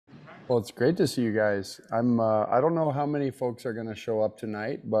Well, it's great to see you guys. I don't know how many folks are going to show up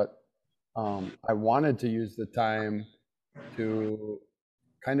tonight, but I wanted to use the time to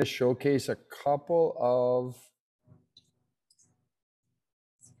kind of showcase a couple of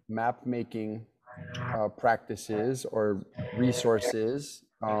map making practices or resources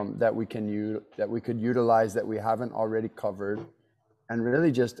that we could utilize that we haven't already covered, and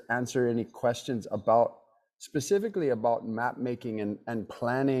really just answer any questions about specifically about map making and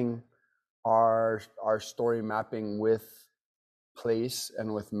planning our story mapping with place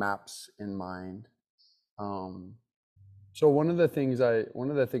and with maps in mind. Um, so one of the things I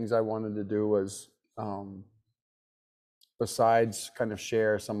wanted to do was, besides kind of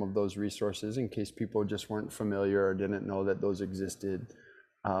share some of those resources in case people just weren't familiar or didn't know that those existed,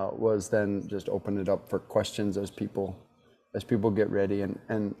 was then just open it up for questions as people get ready.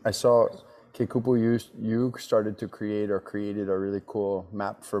 And I saw Keikupu, you started to created a really cool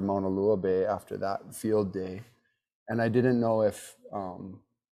map for Mauna Lua Bay after that field day. And I didn't know if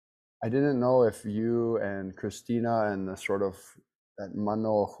you and Christina and the sort of that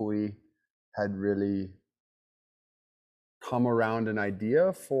Manoa Hui had really come around an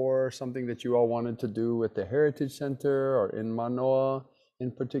idea for something that you all wanted to do with the Heritage Center or in Manoa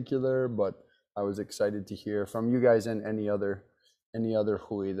in particular, but I was excited to hear from you guys and any other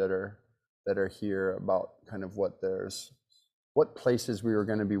Hui that are here about kind of what places we were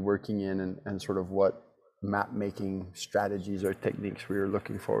going to be working in, and sort of what map making strategies or techniques we were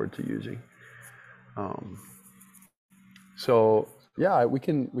looking forward to using. So yeah, we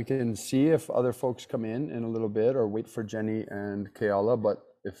can see if other folks come in a little bit, or wait for Jenny and Keala. But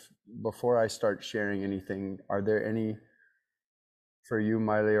if before I start sharing anything, are there any for you,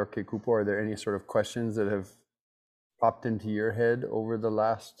 Maile or Keikupo? Are there any sort of questions that have popped into your head over the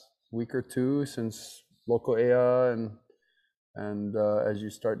last week or two since Local Ea, and as you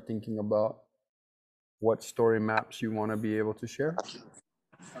start thinking about what story maps you want to be able to share?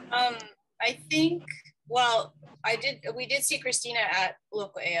 I think, well, we did see Christina at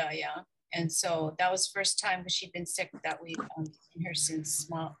Local Ea, yeah. And so that was first time, because she'd been sick that week. Seen her since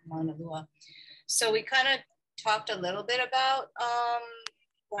Mauna Lua. So we kind of talked a little bit about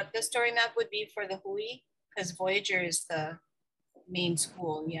what the story map would be for the Hui, because Voyager is the main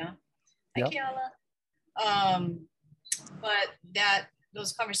school, yeah. Hi, Yep. Kiala. But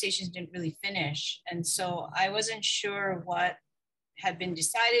those conversations didn't really finish. And so I wasn't sure what had been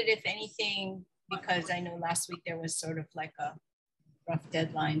decided, if anything, because I know last week there was sort of like a rough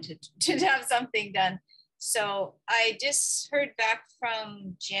deadline to have something done. So I just heard back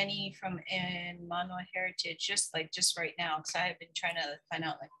from Jenny from in Manoa Heritage just right now, because I have been trying to find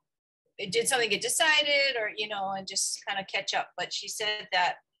out, like, did something get decided, or and just kind of catch up. But she said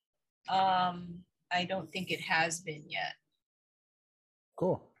that I don't think it has been yet.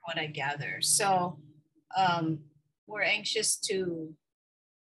 Cool. What I gather. So we're anxious to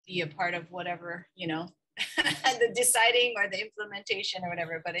be a part of whatever, the deciding or the implementation or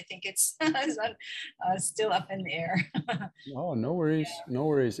whatever, but I think it's still up in the air. Oh, no worries, no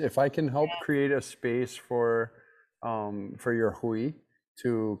worries. If I can help create a space for your Hui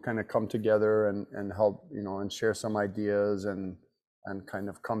to kind of come together and help, and share some ideas and kind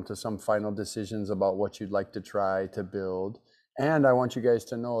of come to some final decisions about what you'd like to try to build. And I want you guys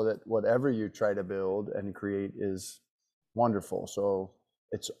to know that whatever you try to build and create is wonderful. So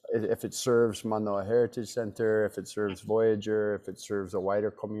if it serves Manoa Heritage Center, if it serves Voyager, if it serves a wider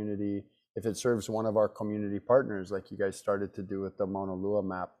community, if it serves one of our community partners, like you guys started to do with the Mauna Lua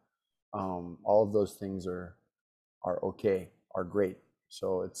map, all of those things are okay, are great.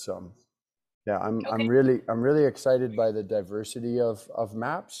 So it's yeah, I'm really excited by the diversity of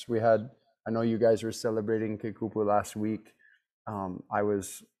maps. I know you guys were celebrating Keikupu last week. I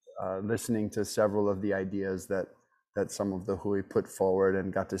was listening to several of the ideas that some of the Hui put forward,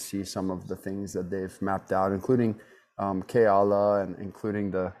 and got to see some of the things that they've mapped out, including Keala, and including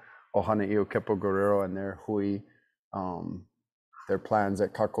the Ohana Kepo Guerrero and their Hui, their plans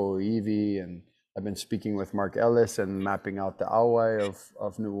at Kako'ivi. And I've been speaking with Mark Ellis and mapping out the Auai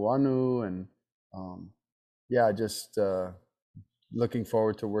of Nuuanu, and yeah, just looking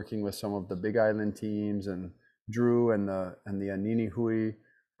forward to working with some of the Big Island teams, and Drew and the Anini Hui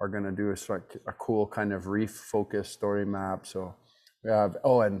are going to do a cool kind of reef focused story map. So we have,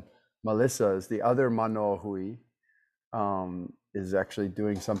 and Melissa is the other Manoa Hui, is actually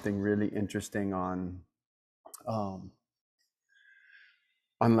doing something really interesting on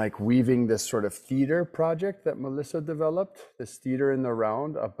like weaving this sort of theater project that Melissa developed, this theater in the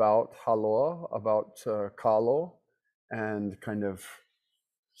round about Haloa, about Kalo, and kind of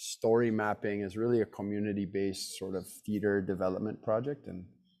story mapping is really a community-based sort of theater development project. And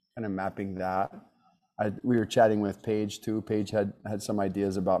kind of mapping that. We were chatting with Paige too. Paige had some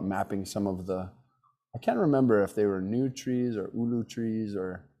ideas about mapping some of the, I can't remember if they were new trees or ulu trees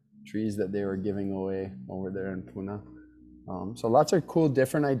or trees that they were giving away over there in Puna. So lots of cool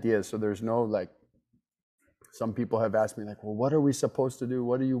different ideas. So there's no like, some people have asked me like, well, what are we supposed to do?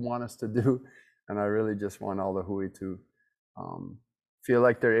 What do you want us to do? And I really just want all the hui to feel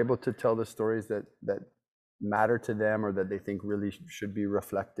like they're able to tell the stories that matter to them or that they think really should be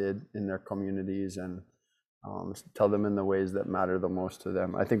reflected in their communities, and tell them in the ways that matter the most to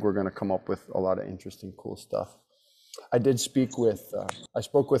them. I think we're going to come up with a lot of interesting, cool stuff. I did speak with, I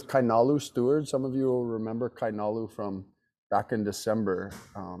spoke with Kainalu Stewart. Some of you will remember Kainalu from back in December.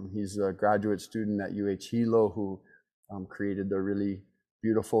 He's a graduate student at UH Hilo who created the really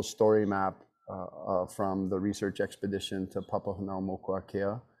beautiful story map from the research expedition to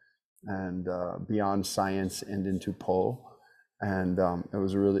Papahanaumokuakea and beyond science and into Po. And it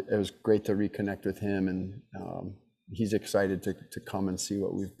was great to reconnect with him, and he's excited to come and see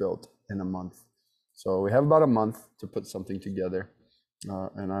what we've built in a month. So we have about a month to put something together,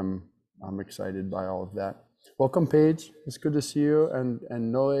 and I'm excited by all of that. Welcome, Paige. It's good to see you,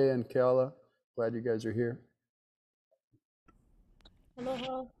 and Noe and Keala. Glad you guys are here.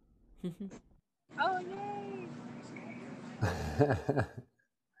 Aloha. Oh, yay!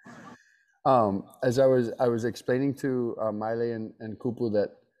 As I was explaining to Maile and Kupu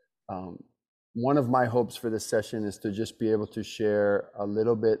that one of my hopes for this session is to just be able to share a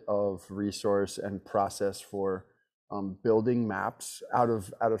little bit of resource and process for building maps out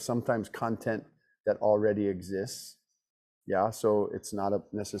of sometimes content that already exists. Yeah, so it's not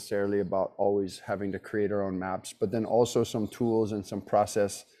necessarily about always having to create our own maps, but then also some tools and some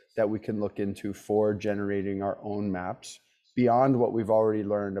process that we can look into for generating our own maps beyond what we've already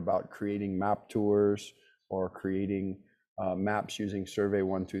learned about creating map tours or creating maps using Survey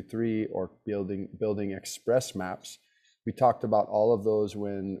 123 or building express maps. We talked about all of those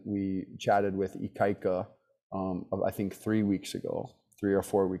when we chatted with Ikaika, I think 3 or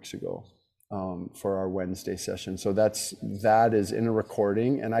 4 weeks ago, for our Wednesday session. So that is in a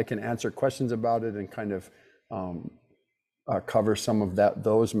recording, and I can answer questions about it and kind of cover some of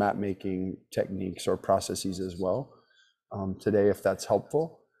those map making techniques or processes as well today, if that's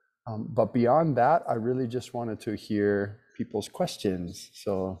helpful. But beyond that, I really just wanted to hear people's questions.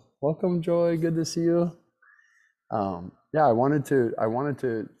 So welcome, Joy. Good to see you. Yeah, I wanted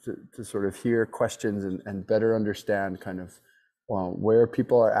to sort of hear questions and better understand kind of where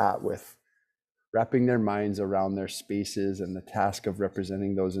people are at with wrapping their minds around their spaces and the task of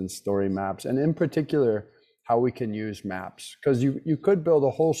representing those in story maps, and in particular, how we can use maps. Because you could build a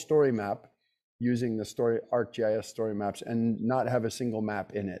whole story map using the ArcGIS story maps and not have a single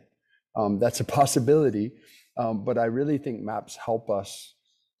map in it. That's a possibility, but I really think maps help us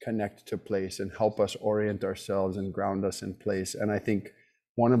connect to place and help us orient ourselves and ground us in place. And I think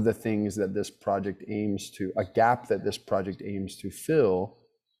one of the things that this project a gap that this project aims to fill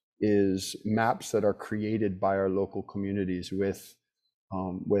is maps that are created by our local communities with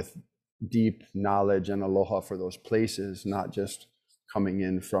deep knowledge and aloha for those places, not just coming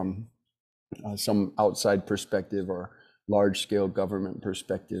in from some outside perspective or large scale government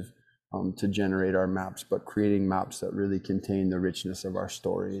perspective to generate our maps, but creating maps that really contain the richness of our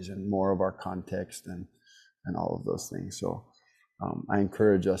stories and more of our context and all of those things. So I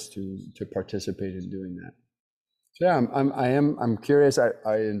encourage us to participate in doing that. So yeah, I'm curious.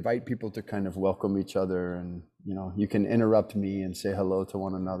 I invite people to kind of welcome each other, and you can interrupt me and say hello to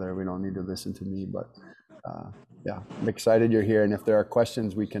one another. We don't need to listen to me, but yeah, I'm excited you're here. And if there are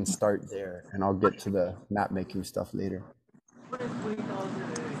questions, we can start there, and I'll get to the map making stuff later. I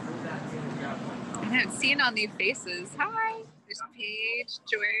haven't seen all new faces. Hi, there's Paige,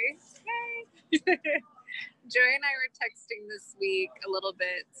 Joy. Hey. Joy and I were texting this week a little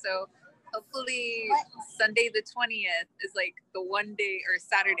bit, so hopefully Sunday the 20th is like the one day, or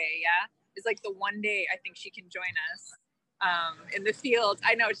Saturday, yeah, is like the one day I think she can join us in the field.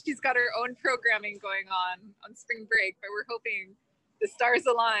 I know she's got her own programming going on spring break, but we're hoping the stars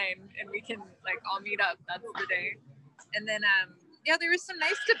align and we can like all meet up. That's the day. And then yeah, there was some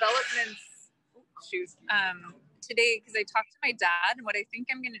nice developments today, because I talked to my dad, and what I think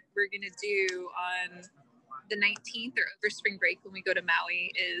we're gonna do on the 19th or over spring break when we go to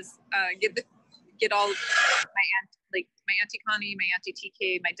Maui is get all my Auntie Connie, my Auntie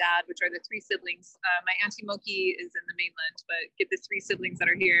TK, my dad, which are the three siblings. My Auntie Moki is in the mainland, but get the three siblings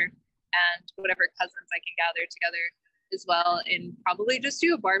that are here and whatever cousins I can gather together as well, and probably just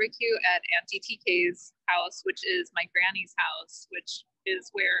do a barbecue at Auntie TK's house, which is my granny's house, which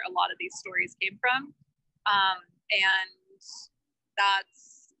is where a lot of these stories came from. And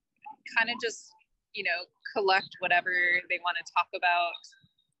that's kind of just, you know, collect whatever they want to talk about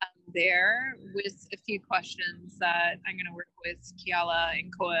there, with a few questions that I'm going to work with Kiala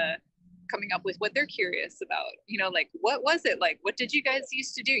and Koa coming up with what they're curious about. You know, like, what was it like? What did you guys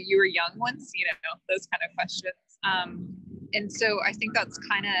used to do? You were young once, you know, those kind of questions. And so I think that's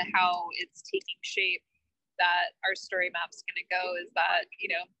kind of how it's taking shape, that our story map's going to go, is that, you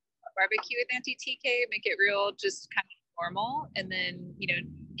know, barbecue with Auntie TK, make it real, just kind of normal, and then, you know,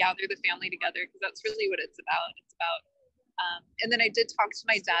 gather the family together, because that's really what it's about. It's about, and then I did talk to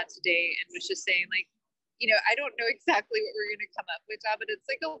my dad today and was just saying, like, you know, I don't know exactly what we're going to come up with, Dad, but it's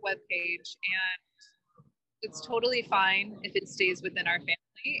like a web page, and it's totally fine if it stays within our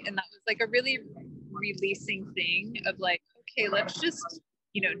family. And that was like a really releasing thing of like, okay, let's just,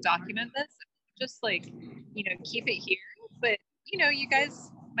 you know, document this, just like, you know, keep it here. But, you know, you guys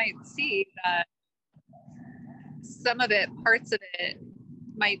might see that some of it, parts of it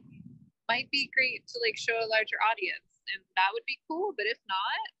might be great to like show a larger audience, and that would be cool. But if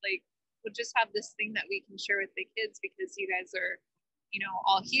not, like, we'll just have this thing that we can share with the kids, because you guys are, you know,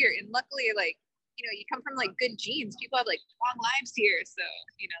 all here. And luckily, like, you know, you come from like good genes. People have like long lives here. So,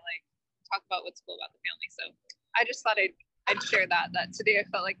 you know, like, talk about what's cool about the family. So I just thought I'd share that today I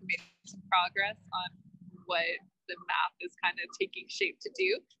felt like we made some progress on what the map is kind of taking shape to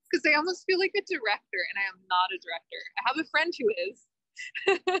do, because I almost feel like a director, and I am not a director. I have a friend who is.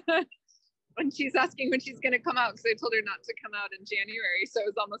 When she's asking when she's going to come out, because I told her not to come out in January, so it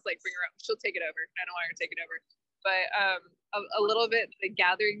was almost like, bring her up, she'll take it over. I don't want her to take it over. But a little bit, like,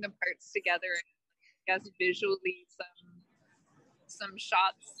 gathering the parts together, and I guess visually some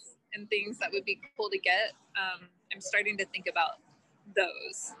shots and things that would be cool to get. I'm starting to think about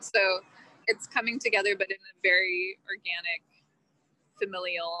those. So it's coming together, but in a very organic,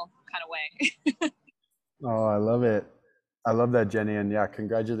 familial kind of way. Oh, I love it. I love that, Jenny. And yeah,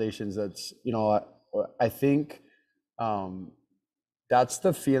 congratulations. That's, you know, I think that's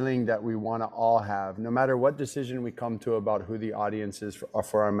the feeling that we want to all have, no matter what decision we come to about who the audience is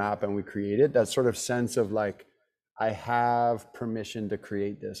for our map, and we create it, that sort of sense of like, I have permission to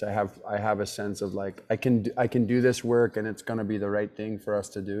create this. I have a sense of like, I can do this work, and it's going to be the right thing for us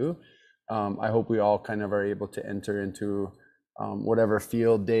to do. I hope we all kind of are able to enter into whatever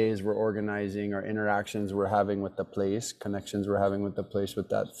field days we're organizing, or interactions we're having with the place, connections we're having with the place, with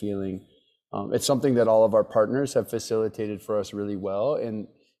that feeling. It's something that all of our partners have facilitated for us really well in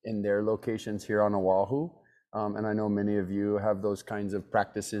their locations here on Oahu. And I know many of you have those kinds of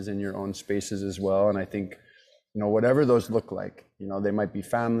practices in your own spaces as well. And I think, you know, whatever those look like, you know, they might be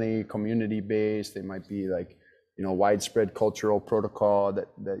family, community-based, they might be like, you know, widespread cultural protocol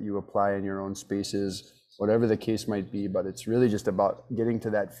that you apply in your own spaces, whatever the case might be. But it's really just about getting to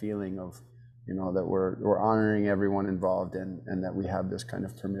that feeling of, you know, that we're honoring everyone involved, and that we have this kind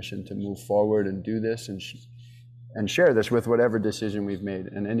of permission to move forward and do this and share this with whatever decision we've made.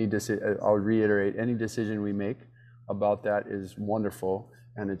 And I'll reiterate, any decision we make about that is wonderful,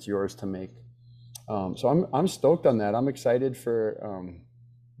 and it's yours to make. So I'm stoked on that. I'm excited for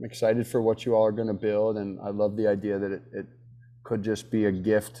what you all are going to build, and I love the idea that it could just be a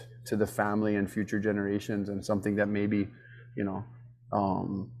gift to the family and future generations, and something that maybe, you know,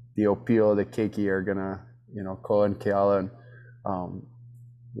 the Opio, the Keiki are gonna, you know, Ko and Keala, and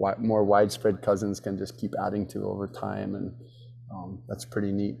more widespread cousins can just keep adding to over time, and that's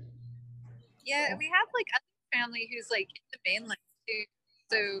pretty neat. Yeah, and we have like other family who's like in the mainland too.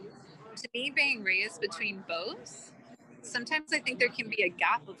 So to me, being raised between both, sometimes I think there can be a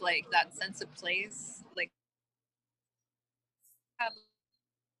gap of like that sense of place, like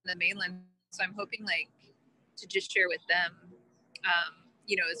the mainland. So I'm hoping like to just share with them,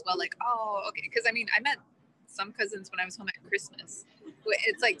 you know, as well, like, oh, okay. Because I mean, I met some cousins when I was home at Christmas.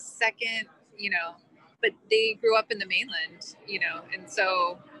 It's like second, you know, but they grew up in the mainland, you know, and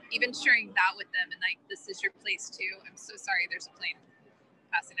so even sharing that with them, and like, this is your place too. I'm so sorry, there's a plane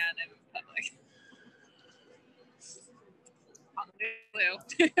passing out in public.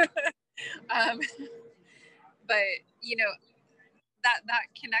 But you know, that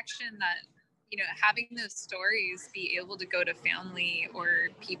connection, that, you know, having those stories be able to go to family or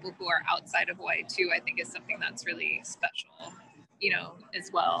people who are outside of Hawaii too, I think is something that's really special, you know,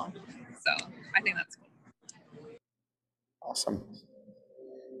 as well. So I think that's cool. Awesome.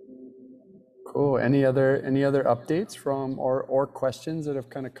 Cool. Any other updates from or questions that have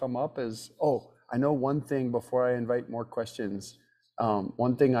kind of come up? I know one thing before I invite more questions.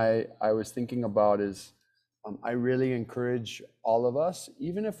 One thing I was thinking about is, I really encourage all of us,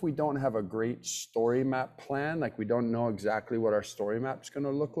 even if we don't have a great story map plan, like we don't know exactly what our story map is going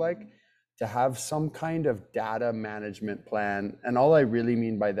to look like, to have some kind of data management plan. And all I really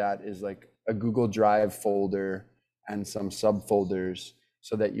mean by that is like a Google Drive folder and some subfolders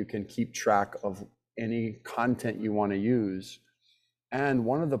so that you can keep track of any content you want to use. And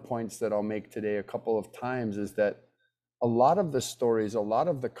one of the points that I'll make today a couple of times is that a lot of the stories, a lot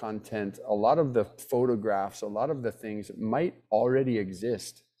of the content, a lot of the photographs, a lot of the things might already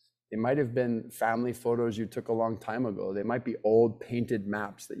exist. They might have been family photos you took a long time ago. They might be old painted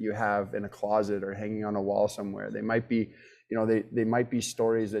maps that you have in a closet or hanging on a wall somewhere. They might be, you know, they might be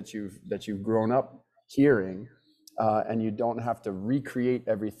stories that you've grown up hearing, and you don't have to recreate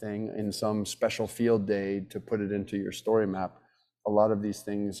everything in some special field day to put it into your story map. A lot of these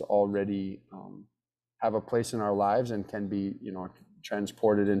things already have a place in our lives and can be, you know,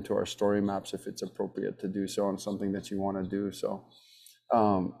 transported into our story maps if it's appropriate to do so and something that you want to do. So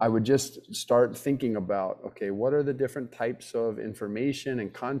I would just start thinking about, okay, what are the different types of information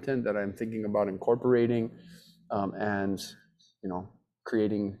and content that I'm thinking about incorporating, and, you know,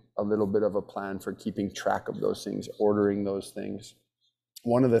 creating a little bit of a plan for keeping track of those things, ordering those things.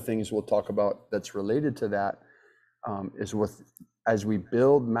 One of the things we'll talk about that's related to that is as we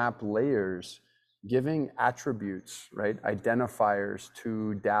build map layers, giving attributes, right, identifiers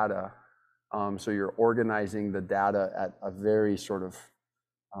to data. So you're organizing the data at a very sort of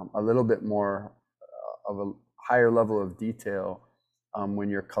a little bit more of a higher level of detail when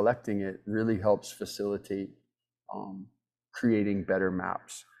you're collecting it, really helps facilitate creating better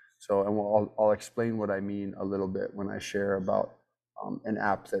maps. So, and I'll explain what I mean a little bit when I share about an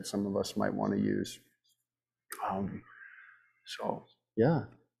app that some of us might want to use. So yeah.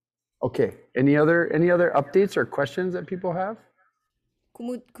 Okay. Any other updates or questions that people have?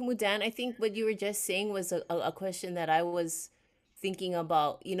 Kumudan, I think what you were just saying was a question that I was thinking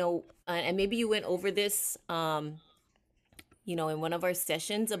about, you know, and maybe you went over this, you know, in one of our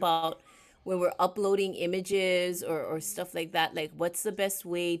sessions about when we're uploading images or stuff like that, like what's the best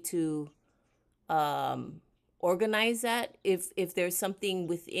way to organize that? If there's something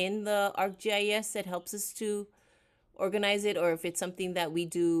within the ArcGIS that helps us to organize it, or if it's something that we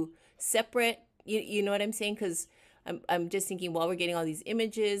do separate, you know what I'm saying? Because I'm just thinking while we're getting all these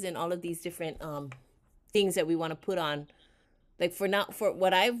images and all of these different things that we want to put on, like for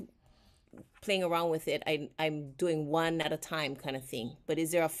what I've playing around with it, I'm doing one at a time kind of thing. But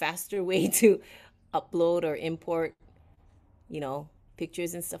is there a faster way to upload or import, you know,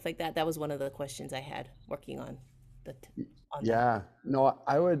 pictures and stuff like that? That was one of the questions I had working on on that. Yeah, no,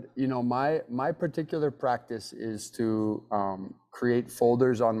 I would, you know, my particular practice is to create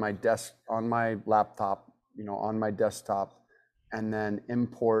folders on my desk, on my laptop, you know, on my desktop, and then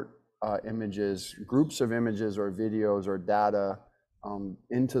import images, groups of images or videos or data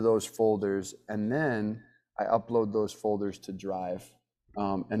into those folders, and then I upload those folders to Drive.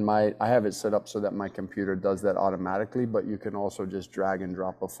 And I have it set up so that my computer does that automatically, but you can also just drag and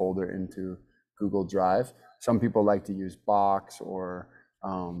drop a folder into Google Drive. Some people like to use Box or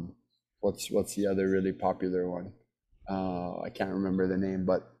what's the other really popular one? I can't remember the name,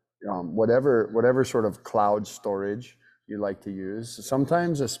 but whatever sort of cloud storage you like to use.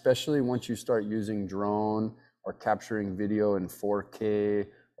 Sometimes, especially once you start using drone or capturing video in 4K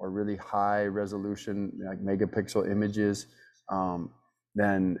or really high resolution, like megapixel images,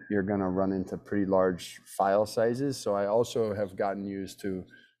 then you're gonna run into pretty large file sizes. So I also have gotten used to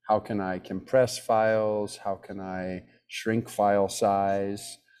how can I compress files, how can I shrink file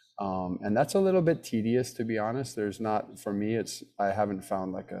size, and that's a little bit tedious, to be honest. There's not, for me, I haven't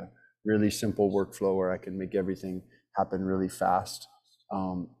found like a really simple workflow where I can make everything happen really fast.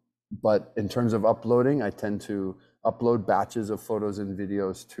 But in terms of uploading, I tend to upload batches of photos and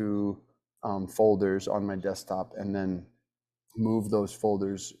videos to folders on my desktop and then move those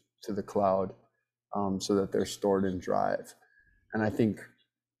folders to the cloud so that they're stored in Drive. And I think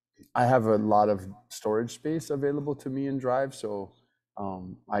I have a lot of storage space available to me in Drive, so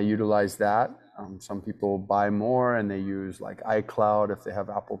I utilize that. Some people buy more and they use like iCloud if they have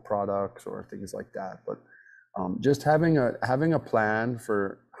Apple products or things like that. But just having a plan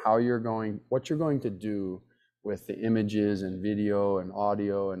for what you're going to do with the images and video and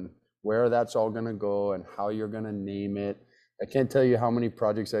audio and where that's all going to go and how you're going to name it. I can't tell you how many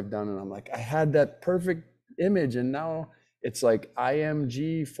projects I've done and I'm like, I had that perfect image and now it's like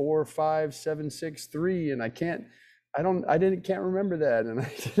IMG 45763 and I can't remember that, and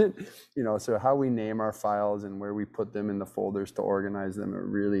I didn't, you know. So how we name our files and where we put them in the folders to organize them, it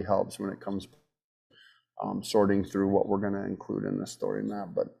really helps when it comes sorting through what we're going to include in the story map.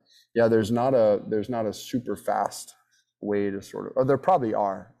 But yeah, there's not a super fast way to sort of, or there probably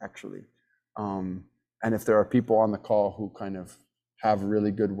are actually. And if there are people on the call who kind of have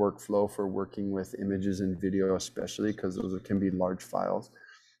really good workflow for working with images and video, especially because those can be large files,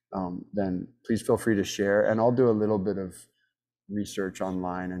 then please feel free to share. And I'll do a little bit of research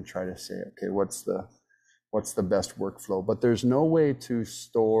online and try to say, okay, what's the best workflow? But there's no way to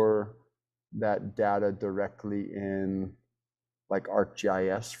store that data directly in like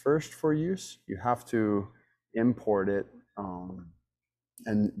ArcGIS first for use. You have to import it.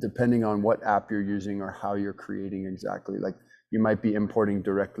 And depending on what app you're using or how you're creating exactly, like you might be importing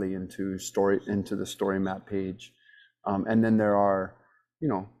directly into the story map page. And then there are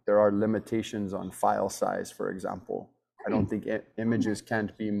limitations on file size, for example. I don't think images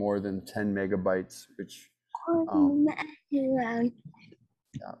can't be more than 10 megabytes, which, yeah,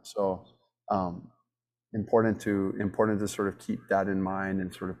 so important to sort of keep that in mind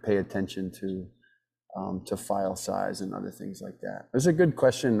and sort of pay attention to file size and other things like that. It's a good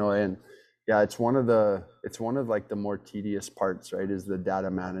question, Noe, and yeah, it's one of like the more tedious parts, right? Is the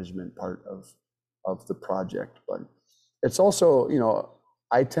data management part of the project, but it's also,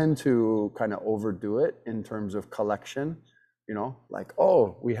 I tend to kind of overdo it in terms of collection, like,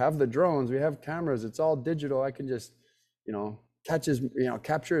 oh, we have the drones, we have cameras, it's all digital. I can just,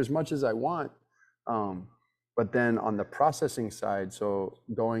 capture as much as I want. But then on the processing side, so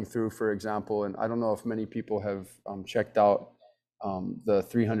going through, for example, and I don't know if many people have checked out the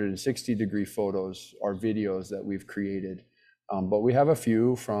 360-degree photos or videos that we've created. But we have a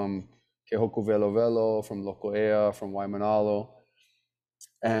few from Kehoku Velo Velo, from Loko'ea, from Waimanalo.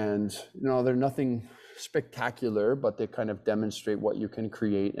 And, they're nothing spectacular, but they kind of demonstrate what you can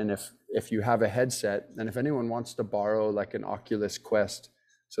create. And if you have a headset, and if anyone wants to borrow like an Oculus Quest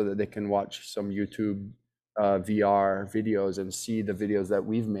so that they can watch some YouTube VR videos and see the videos that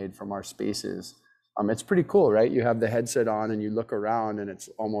we've made from our spaces, it's pretty cool, right? You have the headset on and you look around and it's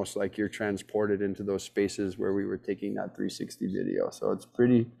almost like you're transported into those spaces where we were taking that 360 video. So it's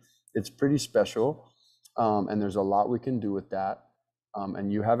pretty special. And there's a lot we can do with that.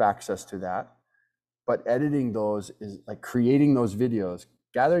 And you have access to that. But editing those is like creating those videos.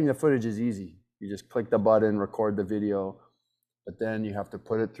 Gathering the footage is easy. You just click the button, record the video, but then you have to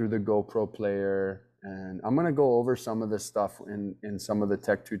put it through the GoPro player. And I'm gonna go over some of this stuff in some of the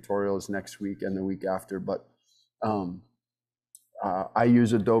tech tutorials next week and the week after. But I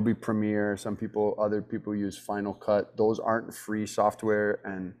use Adobe Premiere. Other people use Final Cut. Those aren't free software,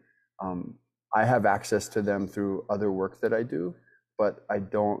 and I have access to them through other work that I do. But I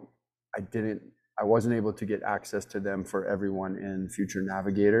wasn't able to get access to them for everyone in future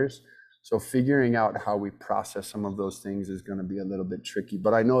Navigators. So figuring out how we process some of those things is going to be a little bit tricky.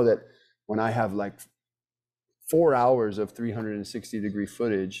 But I know that when I have like 4 hours of 360-degree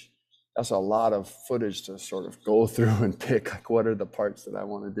footage, that's a lot of footage to sort of go through and pick like what are the parts that I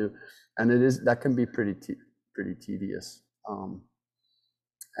want to do. And that can be pretty tedious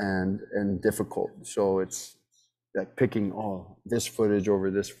and difficult. So it's like picking this footage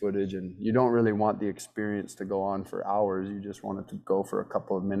over this footage, and you don't really want the experience to go on for hours. You just want it to go for a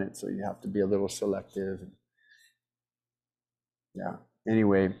couple of minutes, so you have to be a little selective. Yeah.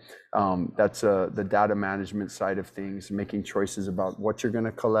 Anyway, that's the data management side of things, making choices about what you're going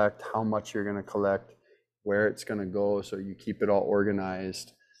to collect, how much you're going to collect, where it's going to go, so you keep it all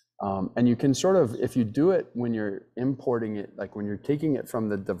organized. And you can sort of, if you do it when you're importing it, like when you're taking it from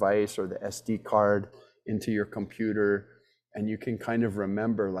the device or the SD card into your computer, and you can kind of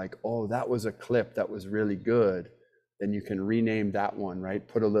remember like, oh, that was a clip that was really good, then you can rename that one, right?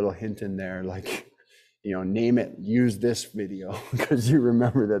 Put a little hint in there, like, name it, use this video, because you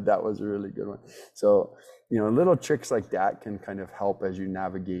remember that was a really good one. So, little tricks like that can kind of help as you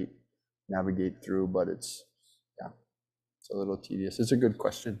navigate through, but it's a little tedious. It's a good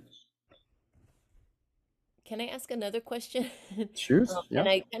question. Can I ask another question? Shoot, yeah.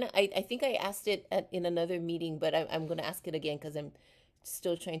 And I think I asked it in another meeting, but I'm going to ask it again because I'm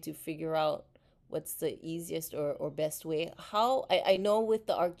still trying to figure out what's the easiest or best way. How I know with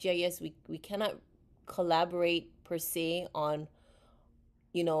the ArcGIS we cannot collaborate per se on,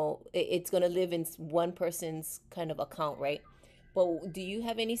 it's going to live in one person's kind of account, right? But do you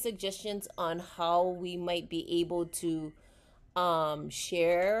have any suggestions on how we might be able to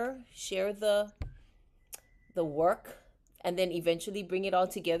share the work and then eventually bring it all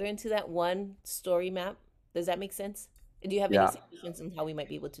together into that one story map? Does that make sense? Do you have any suggestions on how we might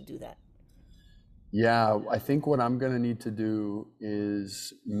be able to do that? Yeah, I think what I'm going to need to do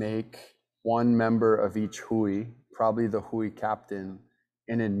is make one member of each hui, probably the hui captain,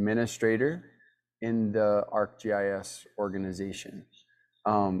 an administrator in the ArcGIS organization,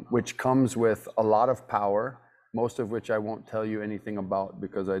 which comes with a lot of power, most of which I won't tell you anything about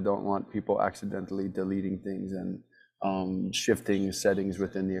because I don't want people accidentally deleting things and shifting settings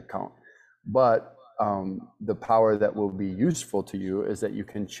within the account. But the power that will be useful to you is that you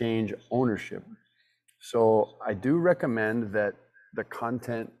can change ownership. So I do recommend that the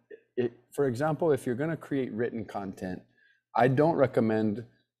content, for example, if you're going to create written content, I don't recommend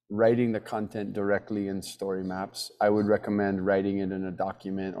writing the content directly in story maps. I would recommend writing it in a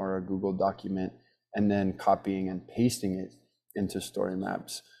document or a Google document and then copying and pasting it into story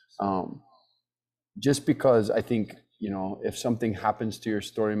maps. Just because I think, if something happens to your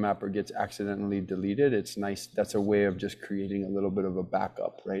story map or gets accidentally deleted, it's nice. That's a way of just creating a little bit of a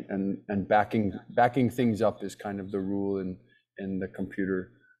backup, right? And backing things up is kind of the rule in the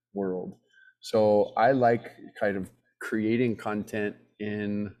computer world. So I like kind of creating content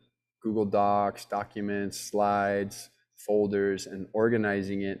in Google Docs, documents, slides, folders, and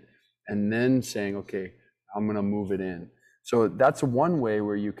organizing it, and then saying, okay, I'm gonna move it in. So that's one way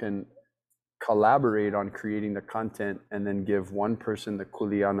where you can collaborate on creating the content and then give one person the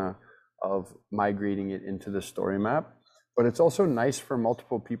kuleana of migrating it into the story map. But it's also nice for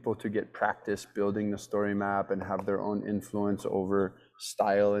multiple people to get practice building the story map and have their own influence over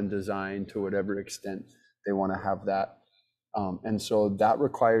style and design to whatever extent they want to have that. And so that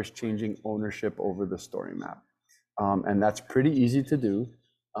requires changing ownership over the story map. And that's pretty easy to do.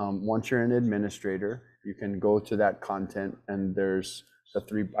 Once you're an administrator, you can go to that content and there's the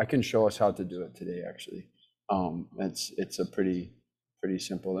three. I can show us how to do it today, actually. It's a pretty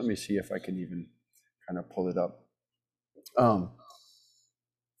simple. Let me see if I can even kind of pull it up.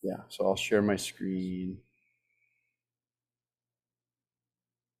 Yeah, so I'll share my screen.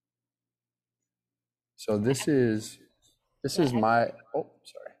 So this is my, oh,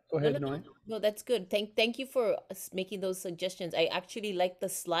 sorry. Go ahead, Noe. No, that's good. Thank you for making those suggestions. I actually like the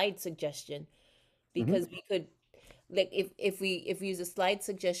slide suggestion because we could, like, if we use a slide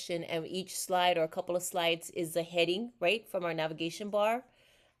suggestion and each slide or a couple of slides is the heading, right, from our navigation bar,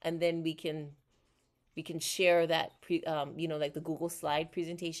 and then we can share that like the Google slide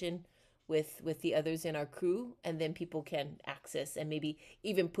presentation with the others in our crew, and then people can access and maybe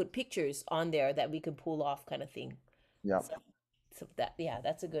even put pictures on there that we could pull off, kind of thing. Yeah. So that, yeah,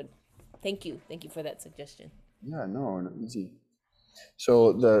 that's a good. Thank you for that suggestion. Yeah, no, easy.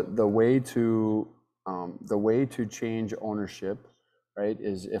 So the way to change ownership, right,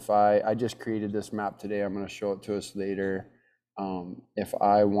 is if I just created this map today. I'm going to show it to us later. If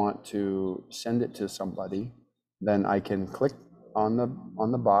I want to send it to somebody, then I can click on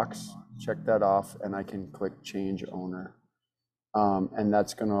the box, check that off, and I can click change owner. And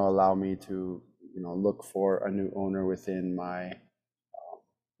that's going to allow me to look for a new owner within my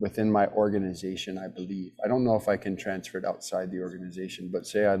organization, I believe. I don't know if I can transfer it outside the organization, but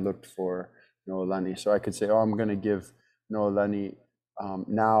say I looked for Noelani. So I could say, oh, I'm going to give Noelani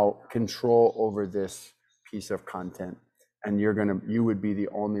now control over this piece of content. And you would be the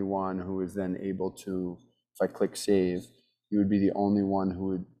only one who is then able to, if I click save, you would be the only one who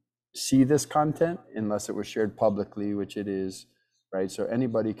would see this content unless it was shared publicly, which it is, right? So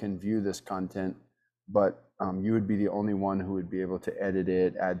anybody can view this content, but you would be the only one who would be able to edit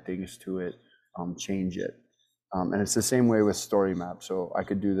it, add things to it, change it. And it's the same way with story map. So I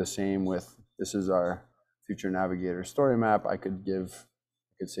could do the same with, this is our future navigator story map. I could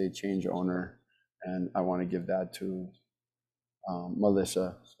say change owner, and I want to give that to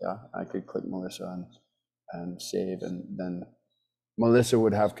Melissa. Yeah, I could click Melissa and save, and then Melissa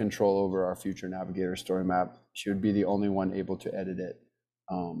would have control over our future navigator story map. She would be the only one able to edit it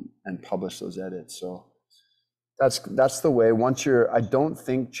and publish those edits. So that's the way. I don't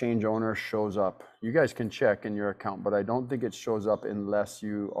think change owner shows up. You guys can check in your account, but I don't think it shows up unless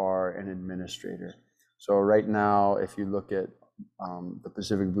you are an administrator. So right now, if you look at the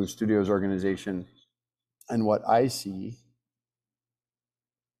Pacific Blue Studios organization and what I see,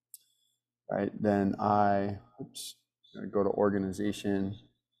 right, then I go to organization,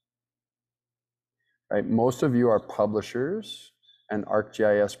 right? Most of you are publishers and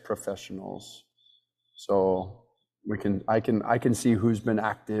ArcGIS professionals. So I can see who's been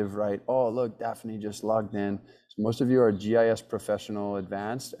active, right? Oh, look, Daphne just logged in. So most of you are GIS professional,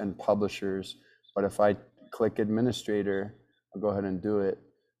 advanced, and publishers. But if I click administrator, I'll go ahead and do it,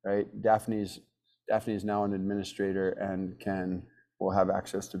 right? Daphne is now an administrator and will have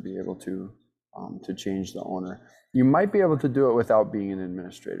access to be able to change the owner. You might be able to do it without being an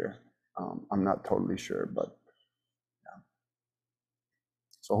administrator. I'm not totally sure, but yeah.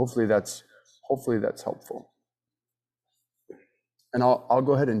 So hopefully that's helpful. And I'll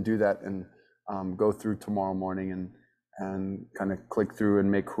go ahead and do that and go through tomorrow morning and kind of click through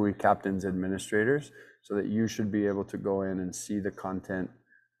and make Hui captains administrators, so that you should be able to go in and see the content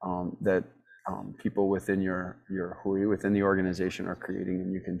that people within your hui, within the organization, are creating,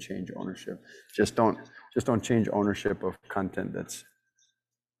 and you can change ownership. Just don't change ownership of content that's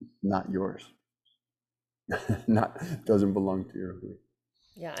not yours, not doesn't belong to your hui.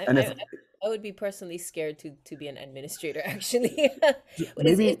 Yeah, And if I would be personally scared to be an administrator actually. But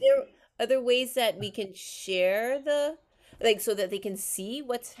is maybe, there other ways that we can share the, like, so that they can see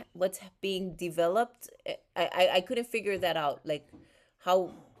what's being developed? I couldn't figure that out. Like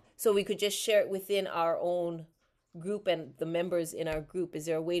how, so we could just share it within our own group and the members in our group. Is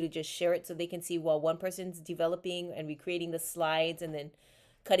there a way to just share it so they can see while one person's developing and recreating the slides and then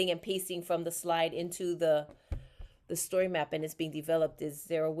cutting and pasting from the slide into the story map and it's being developed? Is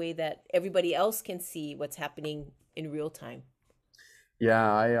there a way that everybody else can see what's happening in real time?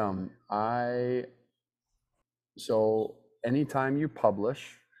 yeah, I so anytime you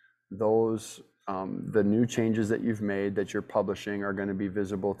publish, those the new changes that you've made that you're publishing are going to be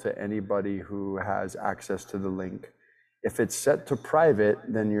visible to anybody who has access to the link. If it's set to private,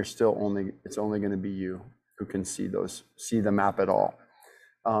 then it's only going to be you who can see the map at all.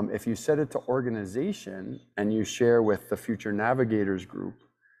 If you set it to organization and you share with the Future Navigators group,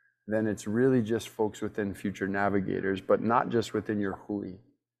 then it's really just folks within Future Navigators, but not just within your hui.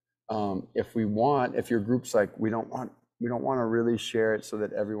 If your group's like, we don't want to really share it so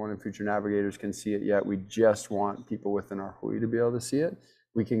that everyone in Future Navigators can see it yet, we just want people within our hui to be able to see it,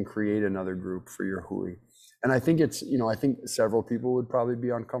 we can create another group for your hui. And I think I think several people would probably be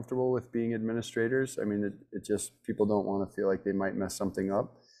uncomfortable with being administrators. I mean, it just, people don't want to feel like they might mess something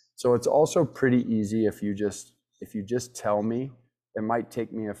up. So it's also pretty easy if you just tell me. It might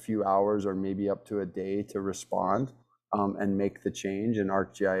take me a few hours or maybe up to a day to respond and make the change in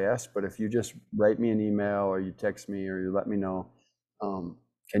ArcGIS. But if you just write me an email or you text me or you let me know,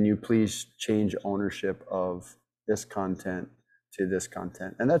 can you please change ownership of this content to this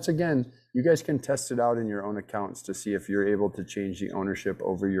content? And that's, again, you guys can test it out in your own accounts to see if you're able to change the ownership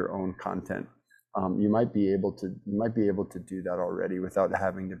over your own content. You might be able to do that already without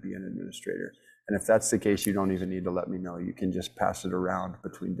having to be an administrator. And if that's the case, you don't even need to let me know. You can just pass it around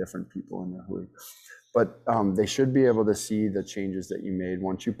between different people in your hui. But they should be able to see the changes that you made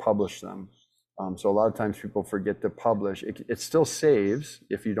once you publish them. So a lot of times people forget to publish. It still saves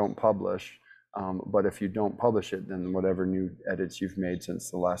if you don't publish. But if you don't publish it, then whatever new edits you've made since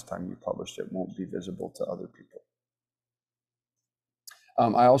the last time you published it won't be visible to other people.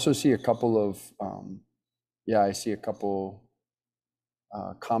 I also see a couple of,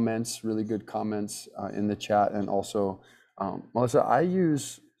 comments, really good comments in the chat. And also, Melissa, I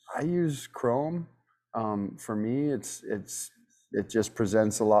use Chrome. For me, it just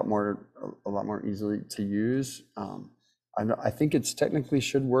presents a lot more easily to use. I think it's technically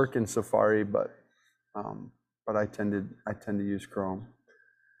should work in Safari, but I tend to use Chrome.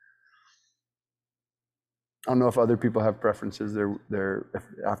 I don't know if other people have preferences they're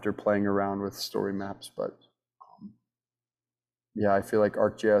after playing around with story maps, but yeah, I feel like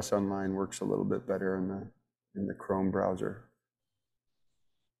ArcGIS Online works a little bit better in the Chrome browser.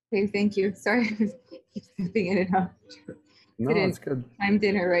 Okay, thank you. Sorry, keep stepping in and out. No, it's good. Time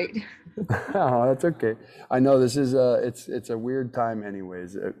dinner, right? Oh, that's okay. I know this is it's a weird time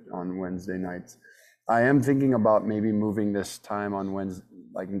anyways on Wednesday nights. I am thinking about maybe moving this time on Wednesday,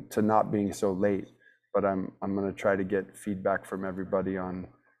 like, to not being so late, but I'm going to try to get feedback from everybody on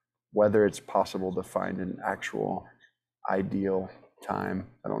whether it's possible to find an actual ideal time.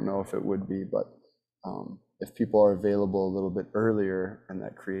 I don't know if it would be, but if people are available a little bit earlier, and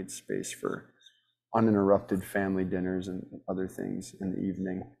that creates space for uninterrupted family dinners and other things in the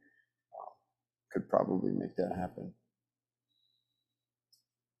evening, could probably make that happen.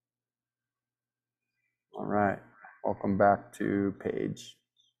 All right, welcome back to Paige.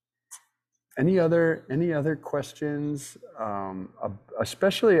 Any other questions?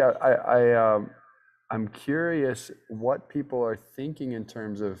 Especially, I'm curious what people are thinking in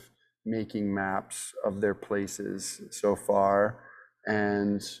terms of making maps of their places so far,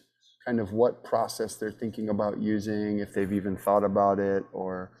 and kind of what process they're thinking about using, if they've even thought about it,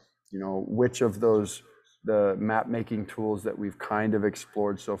 or which of the map making tools that we've kind of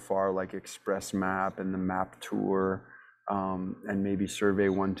explored so far, like Express Map and the Map Tour, and maybe Survey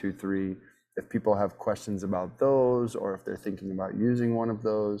 123. If people have questions about those, or if they're thinking about using one of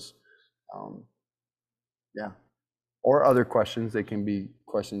those, yeah, or other questions. They can be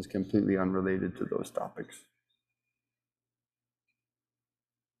questions completely unrelated to those topics.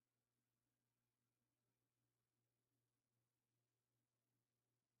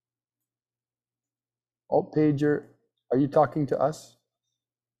 Oh, Pager, are you talking to us?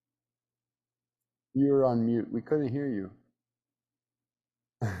 You're on mute. We couldn't hear you.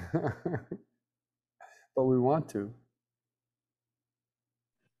 but we want to.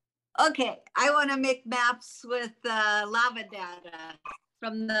 Okay, I want to make maps with lava data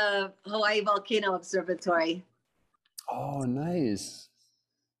from the Hawaii Volcano Observatory. Oh, nice.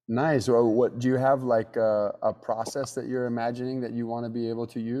 Nice. Or what do you have, like a process that you're imagining that you want to be able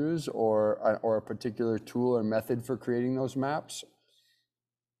to use, or a particular tool or method for creating those maps?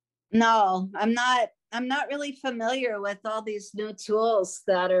 No, I'm not really familiar with all these new tools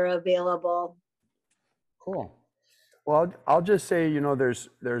that are available. Cool. Well, I'll just say, you know,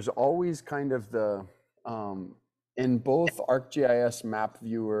 there's always kind of the in both ArcGIS Map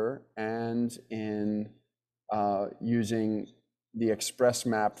Viewer and in using the Express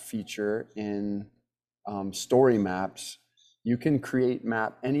Map feature in Story Maps, you can create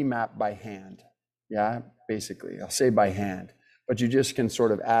any map by hand. Yeah, basically, I'll say by hand, but you just can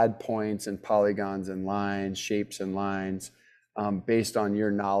sort of add points and polygons and lines, shapes and lines based on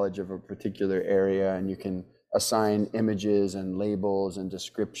your knowledge of a particular area, and you can assign images and labels and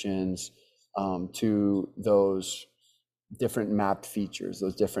descriptions to those different map features,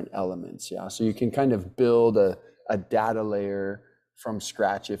 those different elements. Yeah, so you can kind of build a data layer from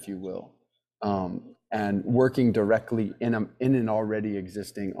scratch, if you will, and working directly on an already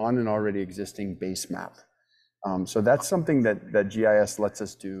existing base map. So that's something that GIS lets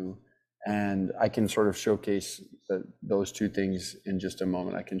us do, and I can sort of showcase those two things in just a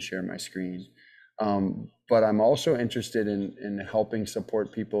moment. I can share my screen. But I'm also interested in helping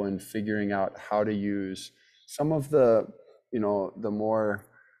support people in figuring out how to use some of the, you know, the more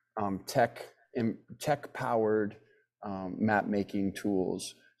tech-powered map making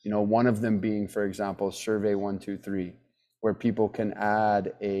tools. You know, one of them being, for example, Survey 123, where people can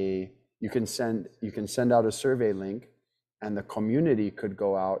add you can send out a survey link, and the community could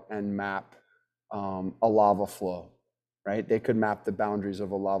go out and map a lava flow. Right? They could map the boundaries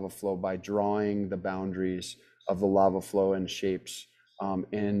of a lava flow by drawing the boundaries of the lava flow and shapes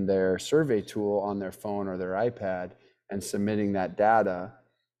in their survey tool on their phone or their iPad, and submitting that data,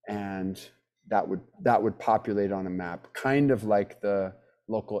 and that would populate on a map, kind of like the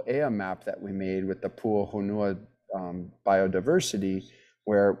local ea map that we made with the Pu'uhonua biodiversity,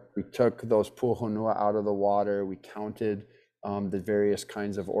 where we took those Pu'uhonua out of the water, we counted the various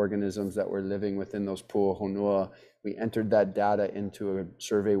kinds of organisms that were living within those Pu'uhonua. We entered that data into a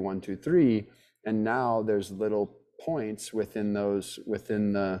Survey 123, and now there's little points within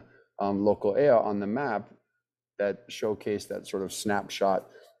the local ea on the map that showcase that sort of snapshot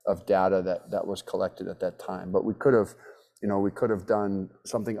of data that was collected at that time. But we could have done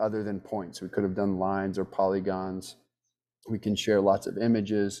something other than points. We could have done lines or polygons. We can share lots of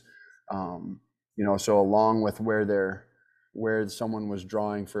images. So along with where someone was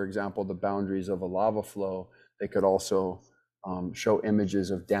drawing, for example, the boundaries of a lava flow, they could also show images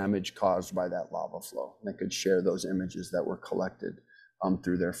of damage caused by that lava flow. They could share those images that were collected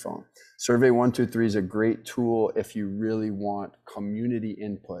through their phone. Survey 123 is a great tool if you really want community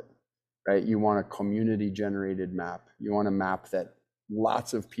input, right? You want a community generated map. You want a map that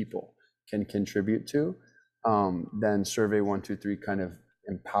lots of people can contribute to. Then Survey 123 kind of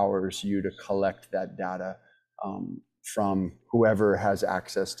empowers you to collect that data from whoever has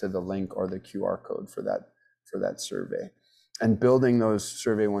access to the link or the QR code for that survey. And building those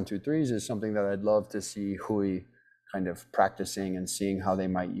Survey 123s is something that I'd love to see Hui kind of practicing and seeing how they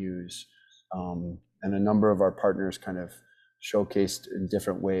might use. And a number of our partners kind of showcased in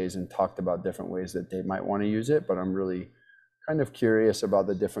different ways and talked about different ways that they might want to use it, but I'm really kind of curious about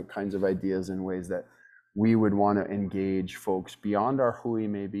the different kinds of ideas and ways that we would want to engage folks beyond our Hui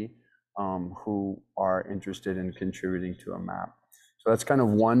maybe, who are interested in contributing to a map. So that's kind of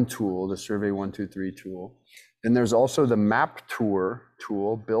one tool, the Survey 123 tool. And there's also the Map Tour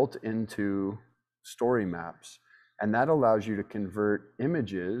tool built into Story Maps. And that allows you to convert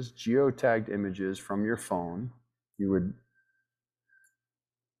images, geotagged images from your phone. You would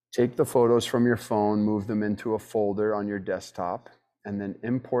take the photos from your phone, move them into a folder on your desktop, and then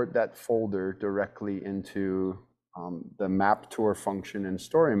import that folder directly into the Map Tour function in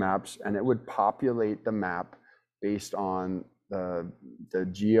Story Maps, and it would populate the map based on the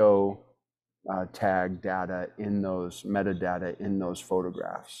geo tag data in those metadata in those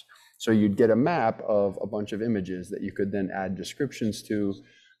photographs. So you'd get a map of a bunch of images that you could then add descriptions to,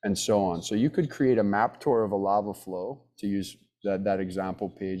 and so on. So you could create a map tour of a lava flow, to use that example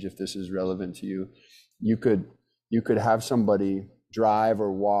page if this is relevant to you. You could have somebody drive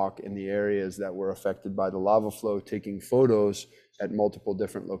or walk in the areas that were affected by the lava flow, taking photos at multiple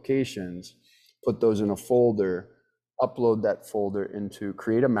different locations, put those in a folder, upload that folder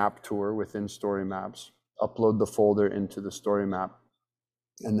create a map tour within Story Maps, upload the folder into the Story Map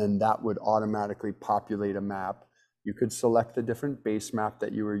and then that would automatically populate a map. You could select a different base map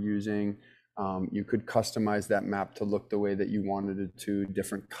that you were using. You could customize that map to look the way that you wanted it to,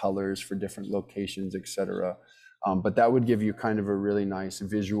 different colors for different locations, etc. But that would give you kind of a really nice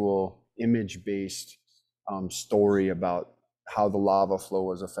visual, image-based story about how the lava flow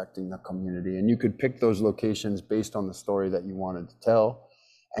was affecting the community. And you could pick those locations based on the story that you wanted to tell,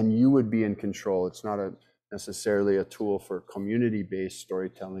 and you would be in control. It's not necessarily a tool for community-based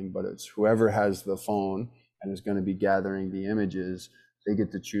storytelling, but it's whoever has the phone and is going to be gathering the images, they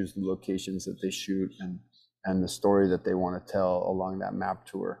get to choose the locations that they shoot and the story that they want to tell along that map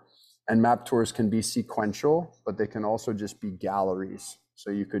tour. And map tours can be sequential, but they can also just be galleries.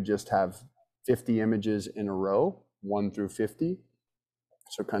 So you could just have 50 images in a row, 1 through 50.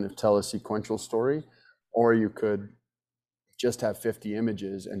 So kind of tell a sequential story, or you could just have 50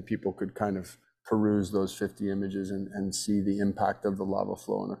 images and people could kind of peruse those 50 images and see the impact of the lava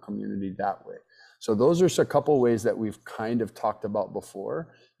flow in a community that way. So those are a couple ways that we've kind of talked about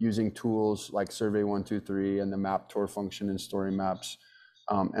before, using tools like Survey 123 and the map tour function in story maps.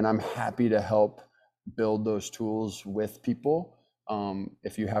 And I'm happy to help build those tools with people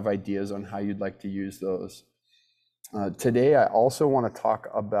if you have ideas on how you'd like to use those. Today, I also want to talk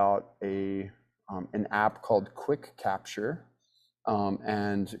about an app called Quick Capture.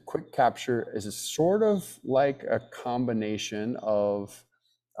 And Quick Capture is a sort of like a combination of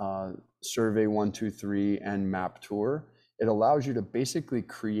Survey 123 and Map Tour. It allows you to basically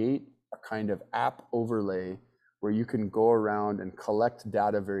create a kind of app overlay where you can go around and collect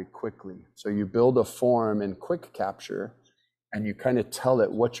data very quickly. So you build a form in Quick Capture and you kind of tell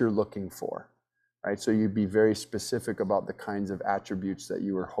it what you're looking for, right? So you'd be very specific about the kinds of attributes that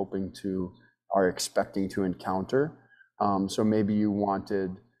you were hoping to, are expecting to encounter. So maybe you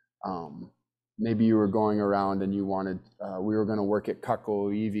wanted, maybe you were going around and you wanted, we were going to work at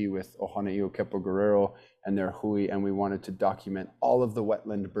Kako'iwi with Ohana'i Kepo Guerrero and their hui, and we wanted to document all of the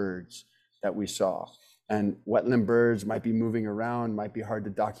wetland birds that we saw. And wetland birds might be moving around, might be hard to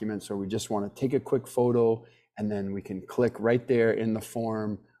document, so we just want to take a quick photo, and then we can click right there in the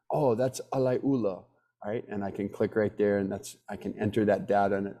form, oh, that's Alai'ula, right? And I can click right there, and I can enter that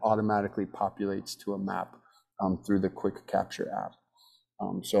data, and it automatically populates to a map through the Quick Capture app.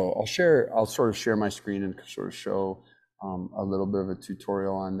 So I'll sort of share my screen and sort of show a little bit of a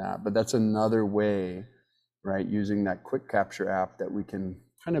tutorial on that. But that's another way, right, using that Quick Capture app that we can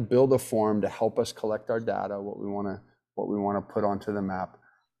kind of build a form to help us collect our data, what we want to put onto the map,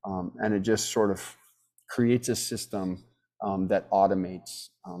 and it just sort of creates a system that automates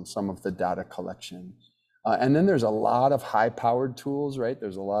some of the data collection. And then there's a lot of high-powered tools, right?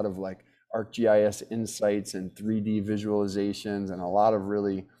 There's a lot of like ArcGIS insights and 3D visualizations and a lot of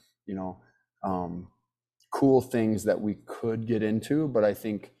really, cool things that we could get into, but I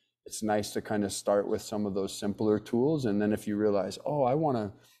think it's nice to kind of start with some of those simpler tools. And then if you realize, oh, I want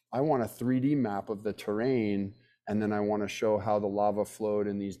a 3D map of the terrain, and then I want to show how the lava flowed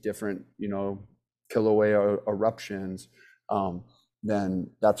in these different, Kilauea eruptions, then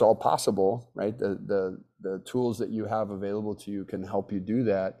that's all possible, right? The tools that you have available to you can help you do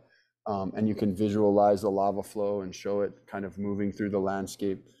that. And you can visualize the lava flow and show it kind of moving through the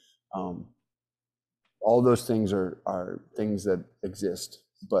landscape. All those things are things that exist,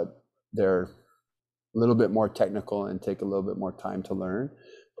 but they're a little bit more technical and take a little bit more time to learn.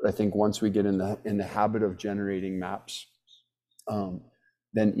 But I think once we get in the habit of generating maps,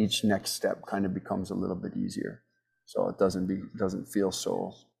 then each next step kind of becomes a little bit easier. So it doesn't feel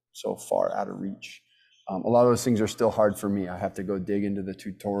so far out of reach. A lot of those things are still hard for me. I have to go dig into the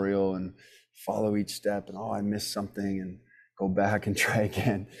tutorial and follow each step, and I missed something, and go back and try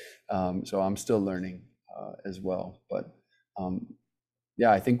again. So I'm still learning as well. But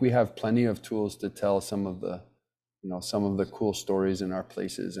yeah, I think we have plenty of tools to tell some of the cool stories in our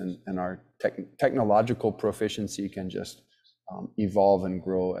places, and our technological proficiency can just evolve and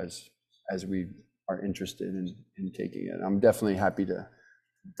grow as we are interested in taking it. I'm definitely happy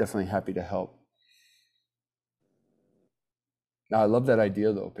to help. Now, I love that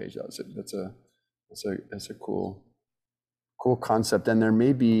idea though, Paige. That's a cool concept. And there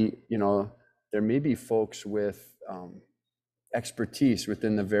may be folks with expertise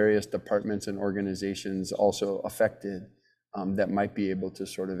within the various departments and organizations also affected that might be able to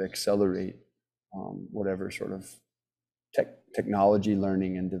sort of accelerate whatever sort of technology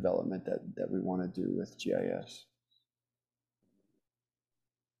learning and development that we want to do with GIS.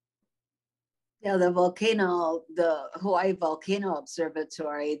 Yeah, the Hawaii Volcano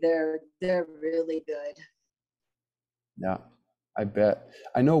Observatory, they're really good. Yeah, I bet.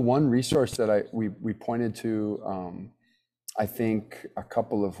 I know one resource that we pointed to I think a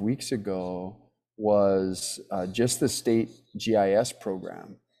couple of weeks ago was just the state GIS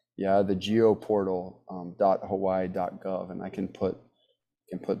program. Yeah, the geoportal .hawaii.gov, and I can put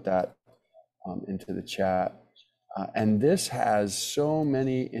that into the chat. And this has so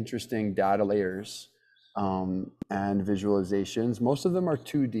many interesting data layers and visualizations. Most of them are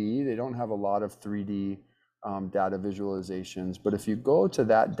 2D. They don't have a lot of 3D data visualizations. But if you go to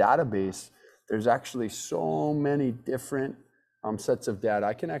that database, there's actually so many different sets of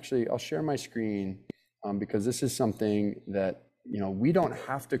data. I'll share my screen because this is something that, we don't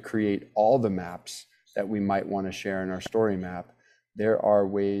have to create all the maps that we might want to share in our story map. There are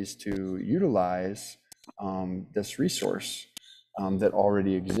ways to utilize this resource that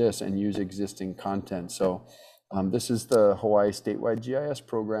already exists and use existing content. So this is the Hawaii statewide GIS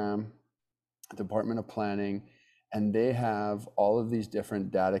program, Department of Planning, and they have all of these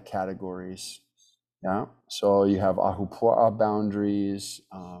different data categories. Yeah, so you have ahupua'a boundaries,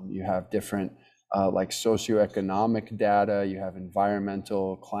 you have different like socioeconomic data, you have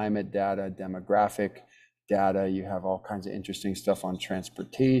environmental, climate data, demographic data, you have all kinds of interesting stuff on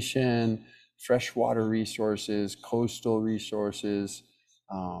transportation, freshwater resources, coastal resources,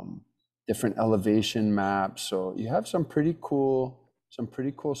 different elevation maps. So you have some pretty cool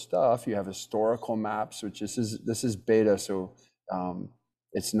stuff. You have historical maps, which this is beta, so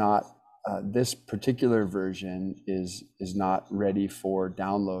it's not. This particular version is not ready for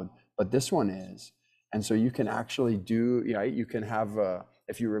download, but this one is. And so you can actually do, you can have,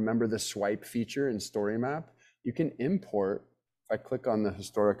 if you remember the swipe feature in Story Map, you can import. If I click on the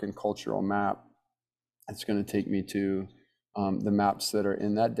historic and cultural map, it's going to take me to the maps that are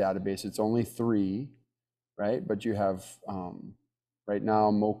in that database. It's only 3, right? But you have, right now,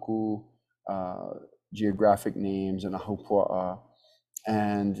 Moku, geographic names, and Ahupua'a.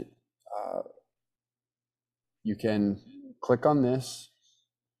 And you can click on this,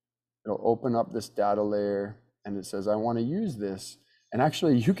 it'll open up this data layer, and it says, I want to use this. And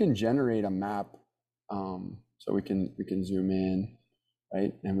actually, you can generate a map. So we can zoom in,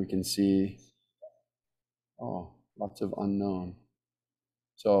 right? And we can see, lots of unknown.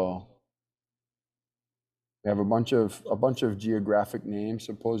 So we have a bunch of geographic names,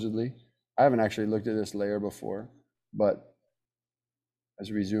 supposedly. I haven't actually looked at this layer before, but as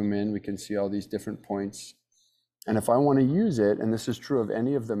we zoom in, we can see all these different points. And if I want to use it, and this is true of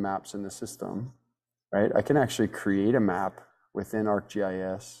any of the maps in the system, right? I can actually create a map within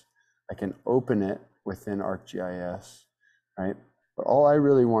ArcGIS. I can open it within ArcGIS, right? But all I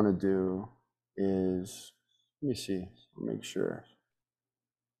really want to do is, let me see, make sure.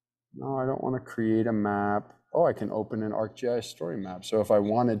 No, I don't want to create a map. Oh, I can open an ArcGIS story map. So if I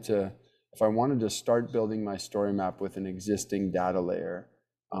wanted to start building my story map with an existing data layer,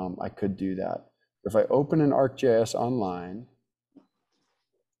 I could do that. If I open an ArcGIS online,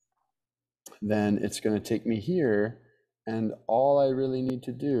 then it's going to take me here, and all I really need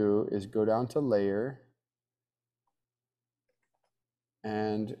to do is go down to layer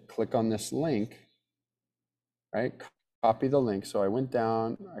and click on this link, right? Copy the link. So I went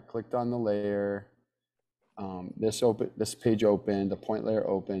down, I clicked on the layer, this page opened, the point layer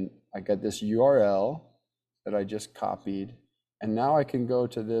opened, I got this URL that I just copied, and now I can go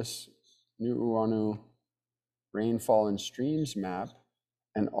to this Nu'uanu rainfall and streams map,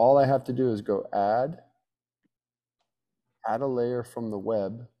 and all I have to do is go add a layer from the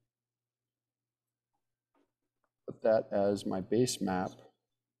web, put that as my base map,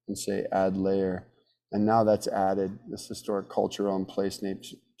 and say add layer. And now that's added. This historic cultural and place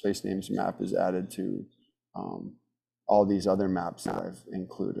names map is added to all these other maps that I've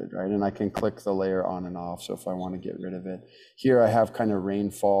included, right? And I can click the layer on and off. So if I want to get rid of it, here I have kind of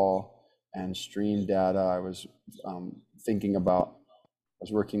rainfall and stream data. I was thinking about, I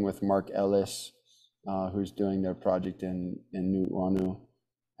was working with Mark Ellis, who's doing their project in Nu'uanu,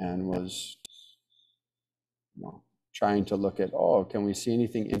 and was trying to look at, can we see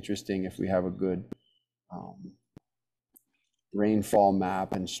anything interesting if we have a good rainfall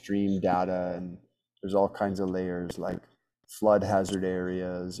map and stream data, and there's all kinds of layers like flood hazard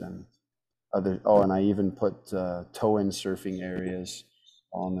areas and other, and I even put tow-in surfing areas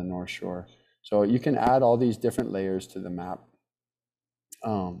on the North Shore. So you can add all these different layers to the map.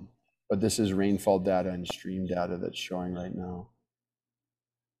 But this is rainfall data and stream data that's showing right now.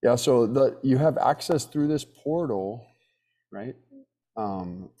 Yeah, so you have access through this portal, right?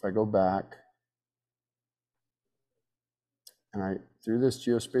 If I go back, and through this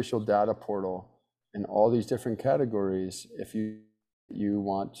geospatial data portal in all these different categories, if you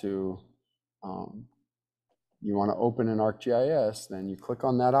want to open an ArcGIS, then you click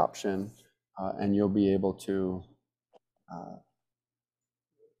on that option, and you'll be able to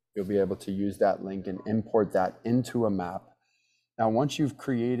you'll be able to use that link and import that into a map. Now, once you've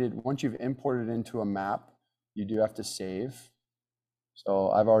imported into a map, you do have to save.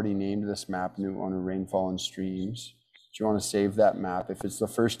 So I've already named this map Nu'uanu Rainfall and Streams. But you want to save that map. If it's the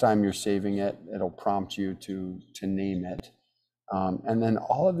first time you're saving it, it'll prompt you to name it. And then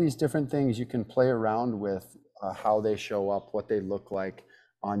all of these different things you can play around with, how they show up, what they look like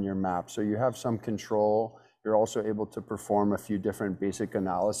on your map. So you have some control. You're also able to perform a few different basic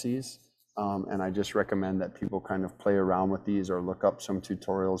analyses. And I just recommend that people kind of play around with these or look up some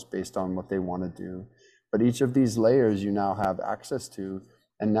tutorials based on what they want to do. But each of these layers you now have access to,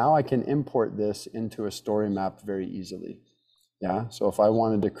 and now I can import this into a story map very easily. Yeah, so if I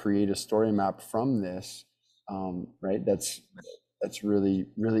wanted to create a story map from this, right, that's really,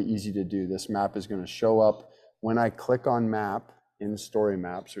 really easy to do. This map is going to show up when I click on map in story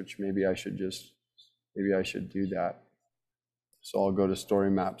maps, which maybe I should do that. So I'll go to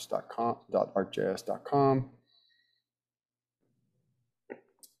storymaps.arcgis.com.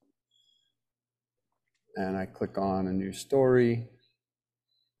 And I click on a new story,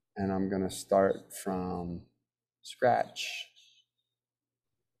 and I'm going to start from scratch.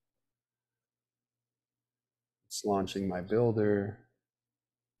 It's launching my builder.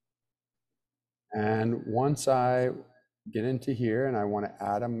 And once I get into here and I want to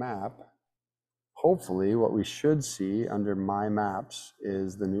add a map, hopefully what we should see under My Maps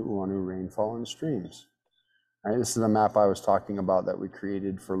is the Nu'uanu Rainfall and Streams. All right, this is the map I was talking about that we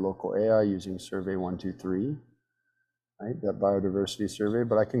created for local AI using Survey 123, right, that biodiversity survey.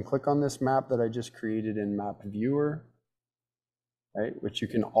 But I can click on this map that I just created in Map Viewer, right, which you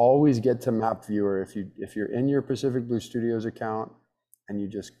can always get to Map Viewer if you're in your Pacific Blue Studios account and you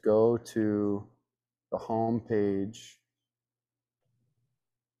just go to the home page.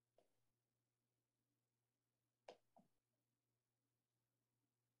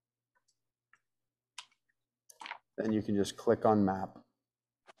 Then you can just click on map.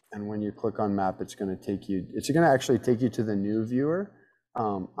 And when you click on map, it's going to actually take you to the new viewer.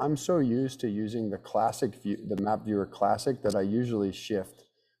 I'm so used to using the classic view, the Map Viewer Classic, that I usually shift,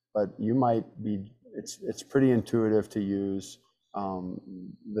 but you might be, it's pretty intuitive to use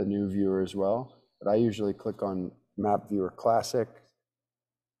the new viewer as well. But I usually click on Map Viewer Classic,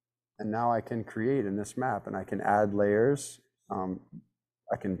 and now I can create in this map, and I can add layers.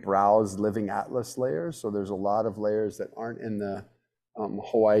 I can browse living atlas layers. So there's a lot of layers that aren't in the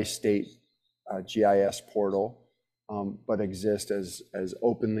Hawaii State GIS portal, but exist as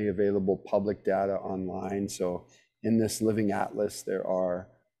openly available public data online. So in this living atlas, there are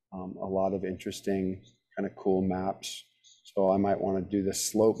a lot of interesting kind of cool maps. So I might want to do the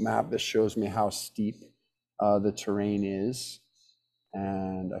slope map that shows me how steep the terrain is.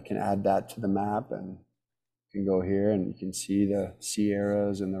 And I can add that to the map, and you can go here and you can see the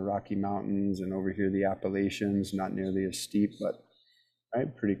Sierras and the Rocky Mountains, and over here the Appalachians, not nearly as steep, but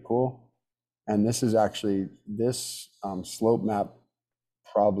right, pretty cool. And this is actually, this slope map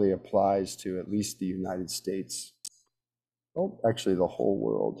probably applies to at least the United States. Oh, actually the whole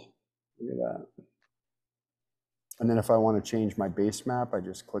world. Look at that. And then if I want to change my base map, I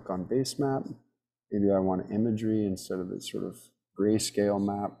just click on base map. Maybe I want imagery instead of this sort of grayscale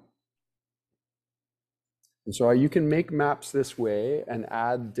map. And so you can make maps this way and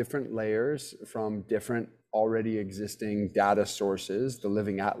add different layers from different already existing data sources. The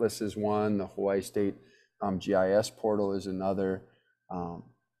Living Atlas is one, the Hawaii State GIS portal is another.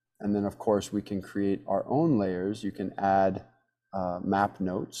 And then of course we can create our own layers. You can add map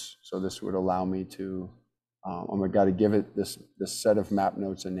notes. So this would allow me to, I've got to give it this set of map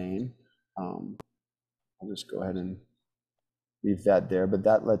notes a name. I'll just go ahead and leave that there, but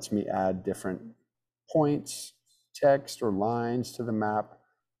that lets me add different points, text or lines to the map,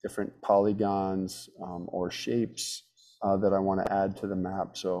 different polygons or shapes that I want to add to the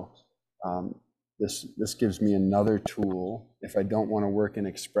map. So this gives me another tool. If I don't want to work in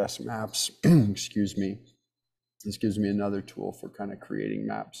Express Maps, excuse me, this gives me another tool for kind of creating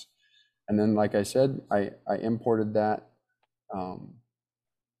maps. And then, like I said, I imported that.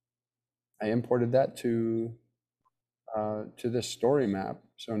 I imported that to this story map.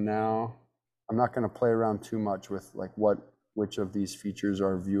 So now I'm not going to play around too much with like which of these features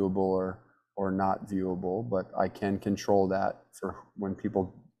are viewable or not viewable, but I can control that for when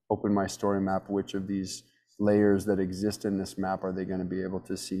people open my story map, which of these layers that exist in this map are they going to be able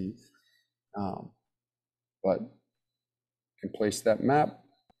to see. But I can place that map.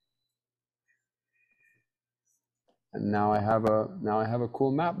 And now I have a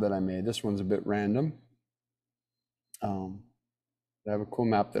cool map that I made. This one's a bit random. I have a cool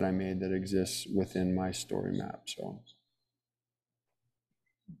map that I made that exists within my story map. So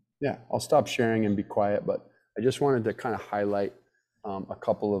Yeah, I'll stop sharing and be quiet, but I just wanted to kind of highlight a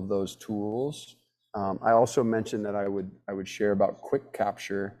couple of those tools. I also mentioned that I would share about quick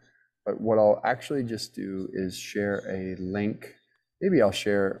capture, but what I'll actually just do is share a link. Maybe I'll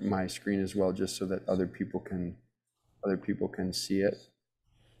share my screen as well, just so that other people can see it.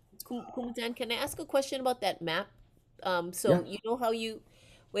 Kumutan, can I ask a question about that map? Yeah. So you know how you,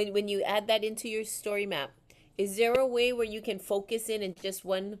 when you add that into your story map, is there a way where you can focus in just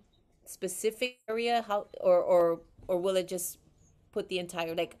one specific area? How or will it just put the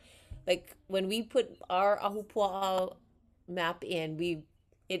entire like when we put our Ahupua map in,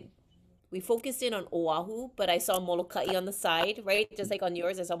 it we focused in on Oahu, but I saw Molokai on the side, right? Just like on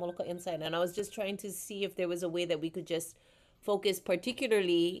yours, I saw Molokai inside, and I was just trying to see if there was a way that we could just focus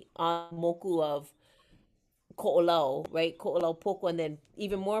particularly on Moku of Ko'olau, right? Ko'olau Poko, and then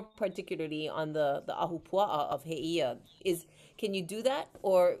even more particularly on the Ahupua'a of Heia. Can you do that,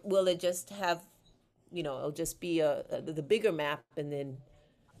 or will it just have, it'll just be the bigger map, and then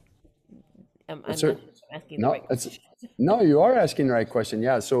I'm That's not a sure if I'm asking the no. right It's question. no. You are asking the right question.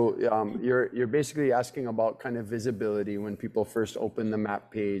 Yeah. So you're basically asking about kind of visibility when people first open the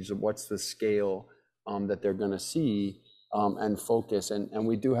map page. What's the scale that they're going to see and focus, and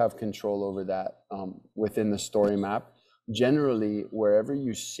we do have control over that within the story map. Generally, wherever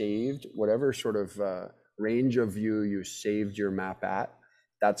you saved, whatever sort of range of view you saved your map at,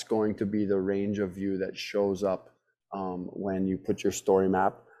 that's going to be the range of view that shows up when you put your story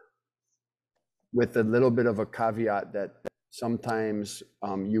map, with a little bit of a caveat that sometimes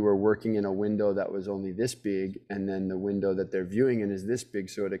you were working in a window that was only this big, and then the window that they're viewing in is this big,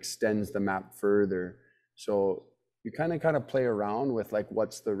 so it extends the map further. So you kind of play around with like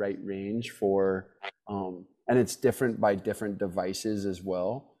what's the right range for, and it's different by different devices as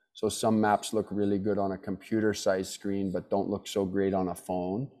well. So some maps look really good on a computer-sized screen, but don't look so great on a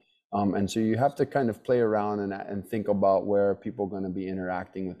phone. And so you have to kind of play around and think about where are people going to be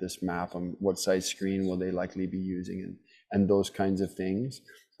interacting with this map, and what size screen will they likely be using, and those kinds of things.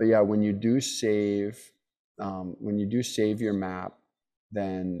 But yeah, when you do save your map,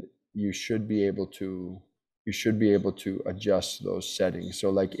 then you should be able to adjust those settings. So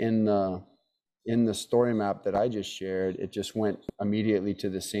like in the story map that I just shared, it just went immediately to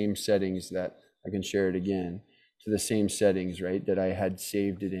the same settings that I can share it again, to the same settings, right, that I had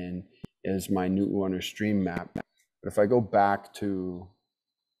saved it in as my Nu'uanu stream map. But if I go back to,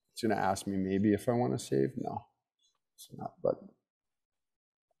 it's going to ask me maybe if I want to save. No, it's not, but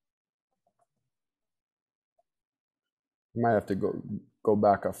I might have to go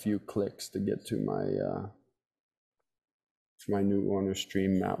back a few clicks to get to my Nu'uanu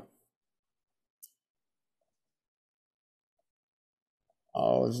stream map.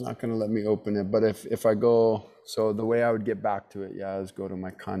 Oh, it's not going to let me open it. But if I go, so the way I would get back to it, yeah, is go to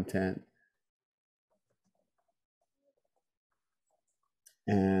my content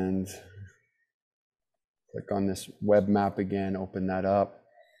and click on this web map again, open that up.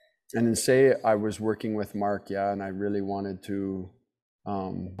 And then say I was working with Mark, yeah, and I really wanted to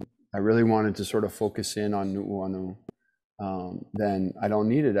sort of focus in on Nu'uanu. Then I don't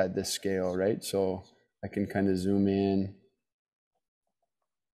need it at this scale, right? So I can kind of zoom in,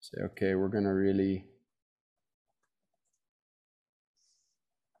 say, okay, we're gonna really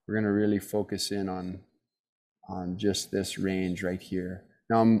focus in on just this range right here.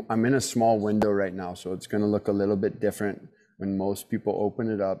 Now I'm in a small window right now, so it's gonna look a little bit different when most people open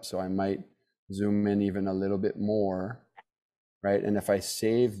it up. So I might zoom in even a little bit more, right? And if I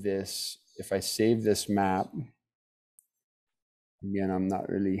save this map, again, I'm not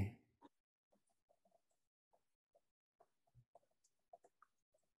really,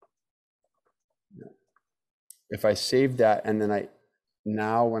 if I save that and then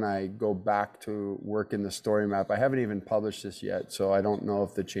now when I go back to work in the story map, I haven't even published this yet, so I don't know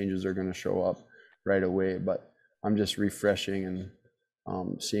if the changes are going to show up right away, but I'm just refreshing and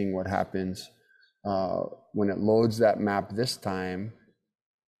seeing what happens. When it loads that map this time,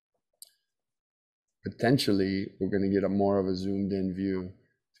 potentially we're going to get a more of a zoomed in view.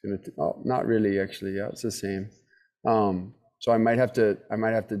 It's going to, oh, not really actually. Yeah, it's the same. So I might have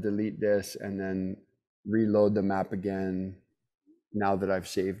to delete this and then reload the map again now that I've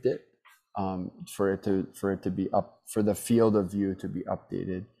saved it, for it to be up, for the field of view to be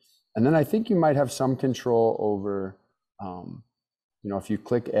updated. And then I think you might have some control over, if you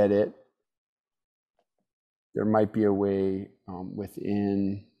click edit, there might be a way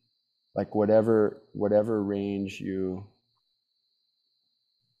within like whatever range you,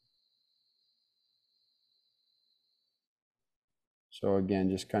 so again,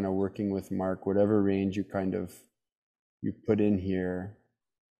 just kind of working with Mark, whatever range you put in here,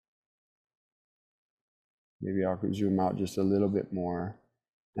 Maybe I'll zoom out just a little bit more.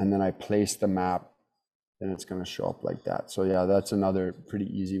 And then I place the map, then it's going to show up like that. So yeah, that's another pretty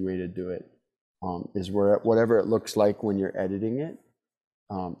easy way to do it. Is where whatever it looks like when you're editing it,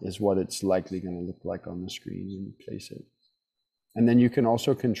 is what it's likely going to look like on the screen when you place it. And then you can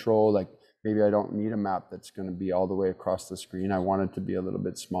also control, like, maybe I don't need a map that's going to be all the way across the screen. I want it to be a little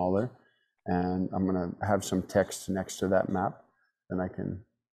bit smaller, and I'm going to have some text next to that map, and I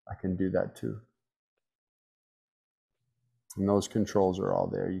can do that too. And those controls are all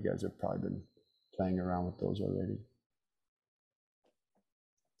there. You guys have probably been playing around with those already.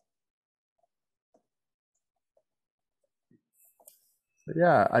 But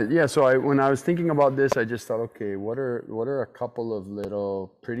yeah, so when I was thinking about this, I just thought, okay, what are a couple of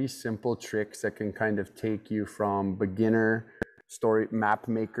little pretty simple tricks that can kind of take you from beginner story map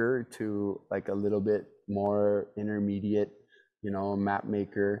maker to like a little bit more intermediate, map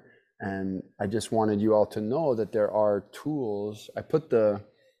maker. And I just wanted you all to know that there are tools. I put the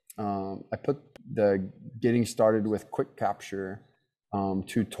getting started with quick capture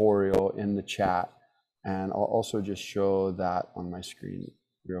tutorial in the chat, and I'll also just show that on my screen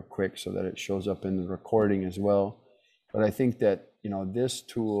real quick so that it shows up in the recording as well. But I think that this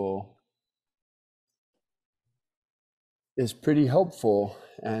tool is pretty helpful,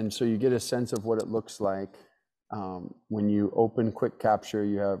 and so you get a sense of what it looks like. When you open Quick Capture,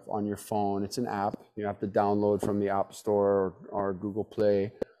 you have on your phone, it's an app you have to download from the App Store or Google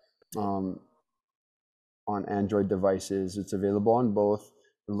Play on Android devices. It's available on both.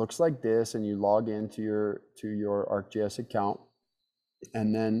 It looks like this, and you log into your ArcGIS account,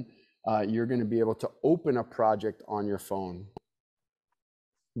 and then you're going to be able to open a project on your phone.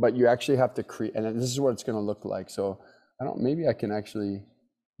 But you actually have to create, and this is what it's going to look like. So maybe I can actually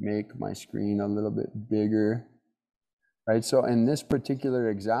make my screen a little bit bigger. Right, so in this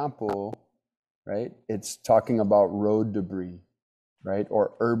particular example, right, it's talking about road debris, right,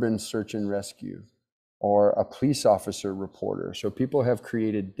 or urban search and rescue, or a police officer reporter. So people have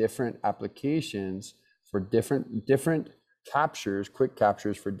created different applications for different captures, quick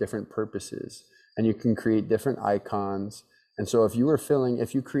captures for different purposes, and you can create different icons. And so if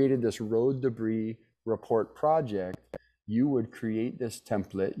you created this road debris report project, you would create this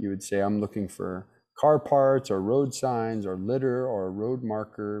template. You would say, I'm looking for car parts or road signs or litter or road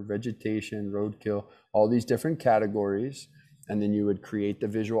marker, vegetation, roadkill, all these different categories. And then you would create the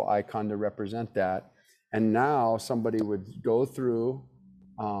visual icon to represent that. And now somebody would go through,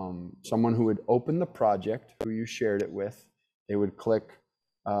 someone who would open the project, who you shared it with, they would click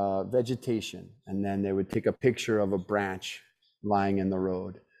vegetation, and then they would take a picture of a branch lying in the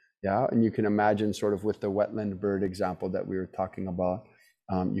road. Yeah, and you can imagine sort of with the wetland bird example that we were talking about,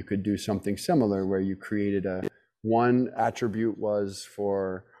 you could do something similar where you created one attribute was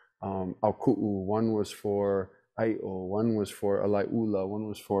for Auku'u, one was for Ai'o, one was for Alai'ula, one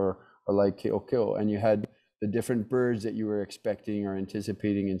was for Alaike'okeo, and you had the different birds that you were expecting or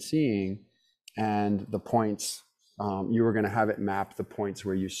anticipating and seeing, and the points, you were going to have it map the points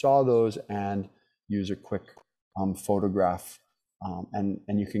where you saw those and use a quick photograph, and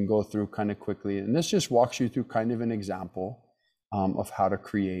you can go through kind of quickly. And this just walks you through kind of an example of how to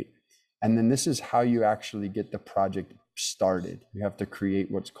create. And then this is how you actually get the project started. You have to create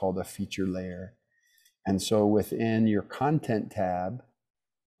what's called a feature layer. And so within your content tab,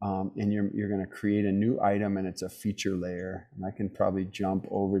 you're going to create a new item, and it's a feature layer. And I can probably jump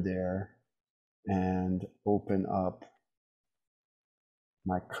over there and open up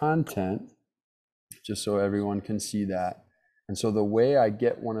my content just so everyone can see that. And so the way I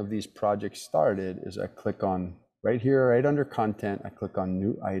get one of these projects started is I click on right here, right under content, I click on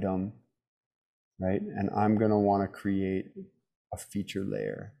new item, right? And I'm going to want to create a feature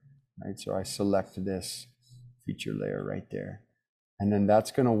layer, right? So I select this feature layer right there. And then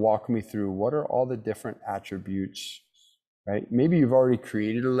that's going to walk me through what are all the different attributes, right? Maybe you've already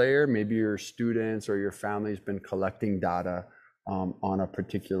created a layer. Maybe your students or your family's been collecting data on a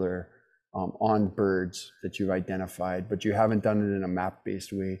particular, on birds that you've identified, but you haven't done it in a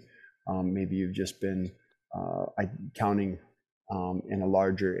map-based way. Maybe you've just been counting in a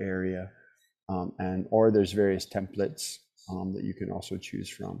larger area, or there's various templates that you can also choose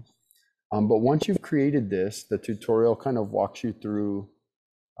from. But once you've created this, the tutorial kind of walks you through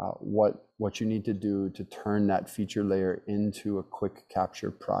what you need to do to turn that feature layer into a quick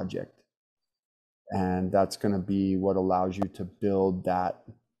capture project. And that's going to be what allows you to build that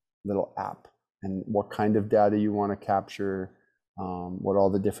little app, and what kind of data you want to capture, what all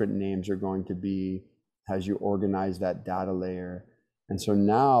the different names are going to be as you organize that data layer. And so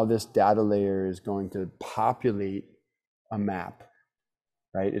now this data layer is going to populate a map.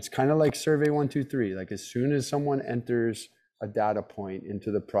 right? It's kind of like survey 123. Like as soon as someone enters a data point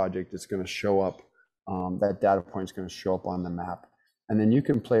into the project, it's going to show up. That data point is going to show up on the map. And then you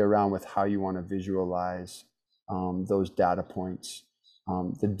can play around with how you want to visualize those data points.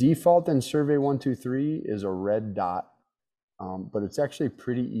 The default in survey 123 is a red dot, but it's actually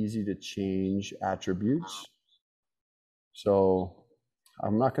pretty easy to change attributes. So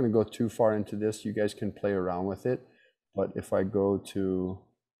I'm not going to go too far into this. You guys can play around with it. But if I go to,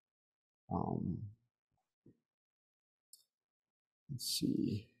 let's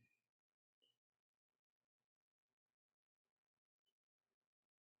see.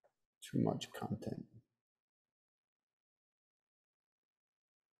 Too much content.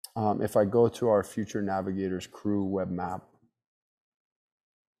 If I go to our Future Navigators crew web map,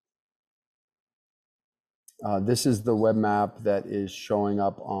 this is the web map that is showing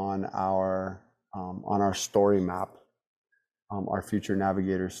up on our story map, our Future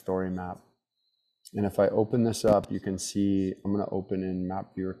Navigators story map. And if I open this up, you can see, I'm going to open in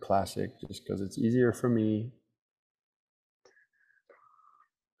Map Viewer Classic just because it's easier for me.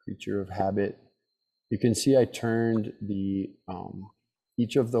 Creature of habit. You can see I turned the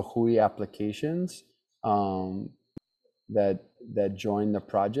each of the Hui applications that joined the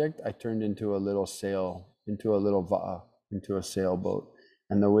project, I turned into a little sail, into a sailboat.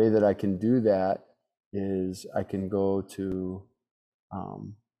 And the way that I can do that is I can go to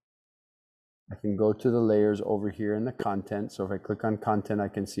the layers over here in the content. So if I click on content, I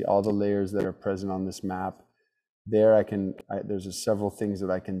can see all the layers that are present on this map. There there's several things that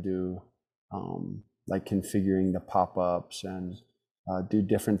I can do, like configuring the pop-ups and do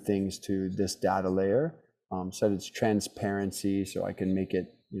different things to this data layer. Set its transparency so I can make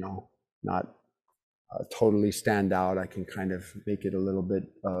it, not totally stand out. I can kind of make it a little bit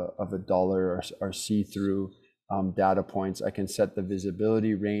of a duller or see-through data points. I can set the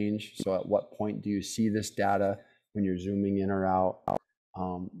visibility range. So at what point do you see this data when you're zooming in or out?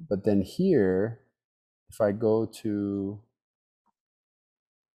 But then here, if I go to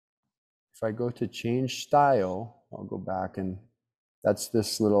change style, I'll go back, and that's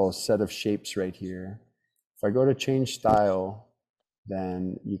this little set of shapes right here. If I go to change style,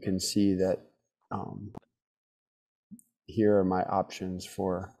 then you can see that here are my options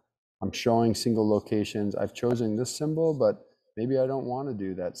for, I'm showing single locations. I've chosen this symbol, but maybe I don't want to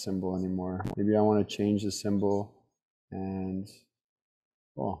do that symbol anymore. Maybe I want to change the symbol, and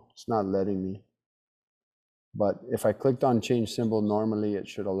it's not letting me. But if I clicked on change symbol, normally it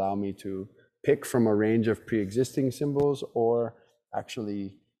should allow me to pick from a range of pre-existing symbols or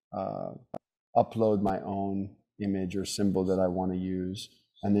actually upload my own image or symbol that I want to use.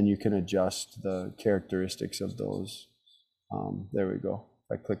 And then you can adjust the characteristics of those. There we go.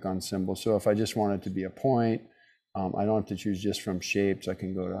 If I click on symbol. So if I just want it to be a point, I don't have to choose just from shapes. I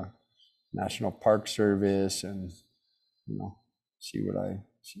can go to National Park Service and, see what I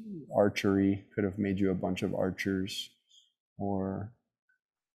see. Archery, could have made you a bunch of archers, or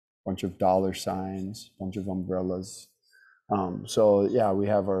a bunch of dollar signs, a bunch of umbrellas. So yeah, we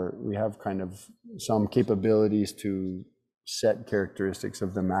have kind of some capabilities to set characteristics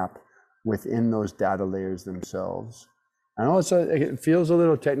of the map within those data layers themselves. I know it feels a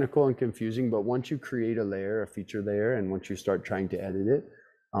little technical and confusing, but once you create a layer, a feature layer, and once you start trying to edit it,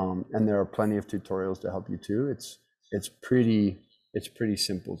 and there are plenty of tutorials to help you too, it's pretty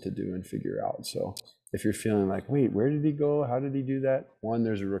simple to do and figure out. So if you're feeling like, wait, where did he go? How did he do that? One,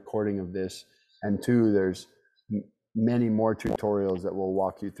 there's a recording of this, and two, there's many more tutorials that will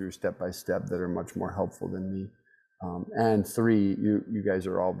walk you through step by step that are much more helpful than me. And three, you guys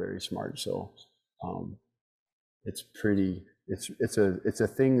are all very smart, so it's a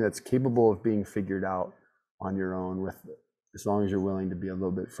thing that's capable of being figured out on your own, as long as you're willing to be a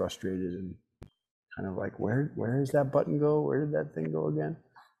little bit frustrated and kind of like, where does that button go? Where did that thing go again?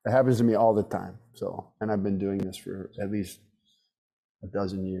 It happens to me all the time. So, and I've been doing this for at least a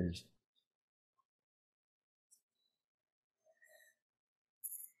dozen years.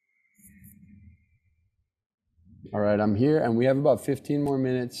 All right, I'm here, and we have about 15 more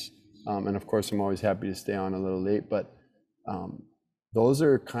minutes. And of course, I'm always happy to stay on a little late, but those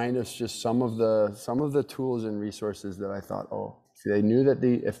are kind of just some of the tools and resources that I thought, if they knew that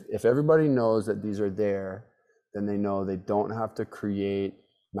if everybody knows that these are there, then they know they don't have to create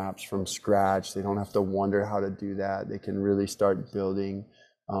maps from scratch. They don't have to wonder how to do that. They can really start building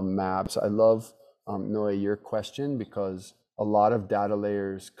maps. I love, Noe, your question, because a lot of data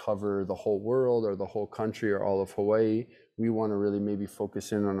layers cover the whole world or the whole country or all of Hawaii. We want to really maybe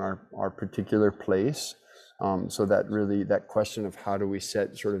focus in on our particular place. So that question of how do we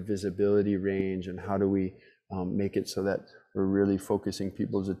set sort of visibility range, and how do we make it so that we're really focusing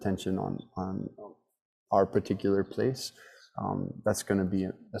people's attention on our particular place. That's going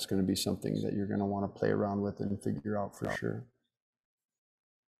to be something that you're going to want to play around with and figure out for sure.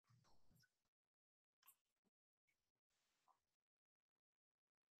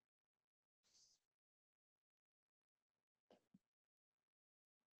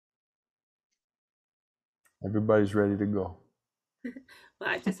 Everybody's ready to go. Well,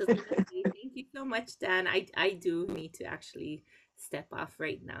 I just was going to say thank you so much, Dan. I do need to actually step off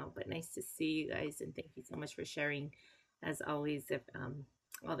right now, but nice to see you guys, and thank you so much for sharing, as always,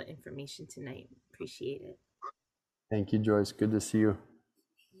 all the information tonight. Appreciate it. Thank you, Joyce. Good to see you.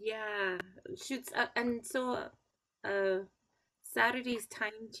 Yeah, shoots. And so, Saturday's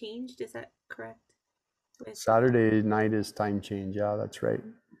time changed. Is that correct? Saturday night is time change. Yeah, that's right.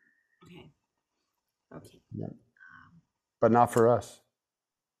 Okay. Okay. Yeah. But not for us.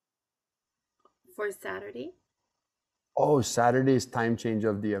 For Saturday? Oh, Saturday's time change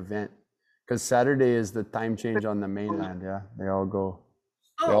of the event. Because Saturday is the time change on the mainland. Yeah, they all go.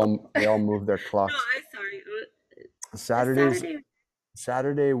 They all move their clocks. No, I'm sorry.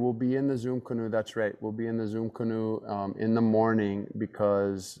 Saturday we'll be in the Zoom Canoe. That's right. We'll be in the Zoom Canoe in the morning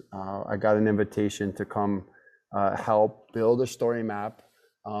because I got an invitation to come help build a story map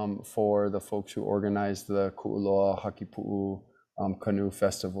for the folks who organized the Ku'uloa Hakipu'u Canoe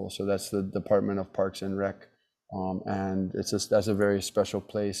Festival. So that's the Department of Parks and Rec. And that's a very special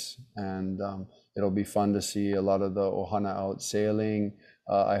place. And it'll be fun to see a lot of the ohana out sailing.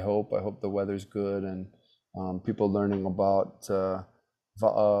 I hope the weather's good and people learning about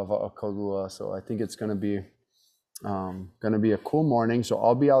Va'akalua. So I think it's going to be a cool morning. So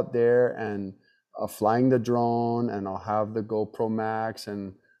I'll be out there and flying the drone, and I'll have the GoPro Max,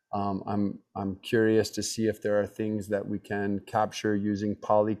 and I'm curious to see if there are things that we can capture using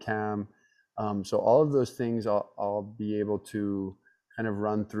Polycam. So all of those things I'll be able to kind of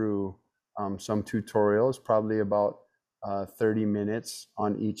run through some tutorials, probably about 30 minutes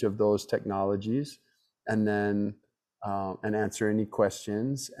on each of those technologies, and then and answer any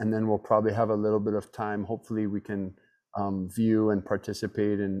questions. And then we'll probably have a little bit of time. Hopefully we can view and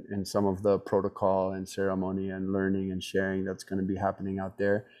participate in some of the protocol and ceremony and learning and sharing that's going to be happening out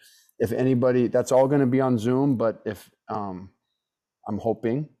there. If anybody, that's all going to be on Zoom, but if I'm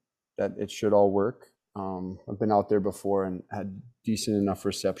hoping that it should all work. I've been out there before and had decent enough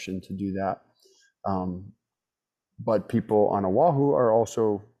reception to do that. But people on Oahu are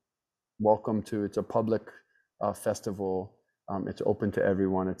also welcome to. It's a public festival. It's open to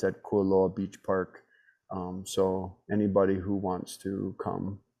everyone. It's at Kualoa Beach Park. So anybody who wants to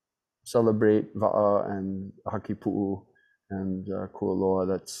come celebrate Va'a and Hakipu'u and Kualoa,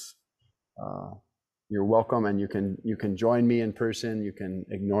 that's you're welcome, and you can join me in person. You can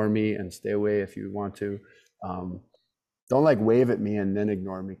ignore me and stay away if you want to. Don't like wave at me and then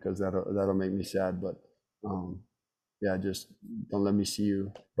ignore me, because that'll make me sad. But yeah, just don't let me see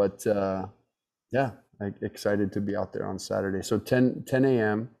you. But yeah, excited to be out there on Saturday. So 10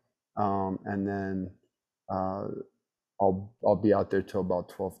 a.m. And then I'll be out there till about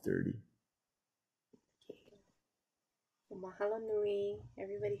 12:30. Mahalo nui.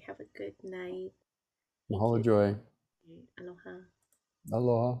 Everybody have a good night. Mahalo Joy. Aloha.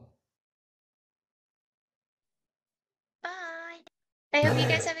 Aloha. Bye. I hope you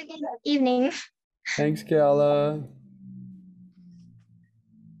guys have a good evening. Thanks, Kayla.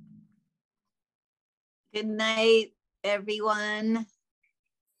 Good night, everyone.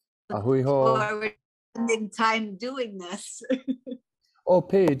 Ahui ho. We're spending time doing this. Oh,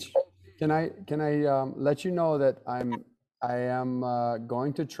 Paige, can I let you know that I am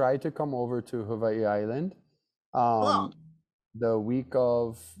going to try to come over to Hawaii Island Cool.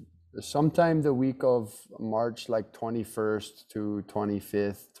 sometime the week of March, like 21st to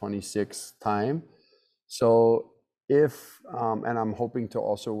 25th, 26th time. So if and I'm hoping to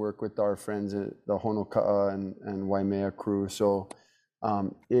also work with our friends at the Honoka'a and Waimea crew. So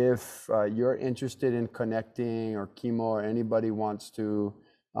if you're interested in connecting, or Kimo or anybody wants to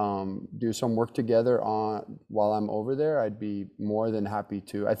do some work together while I'm over there, I'd be more than happy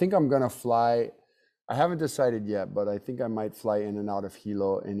to. I think I'm gonna fly. I haven't decided yet, but I think I might fly in and out of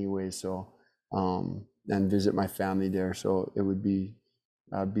Hilo anyway. So and visit my family there. So it would be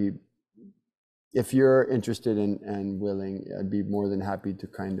if you're interested in and willing, I'd be more than happy to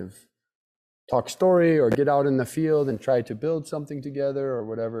kind of talk story or get out in the field and try to build something together, or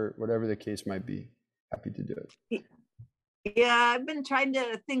whatever the case might be. Happy to do it. Yeah, I've been trying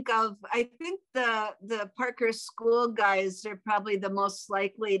to think of, I think the Parker School guys are probably the most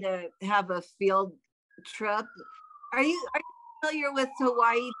likely to have a field trip. Are you familiar with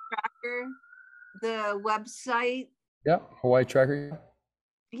Hawaii Tracker? the website. Yeah, Hawaii Tracker.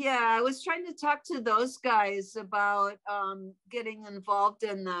 Yeah, I was trying to talk to those guys about getting involved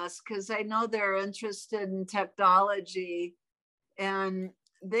in this because I know they're interested in technology, and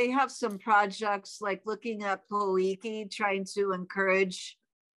they have some projects like looking at Poiki, trying to encourage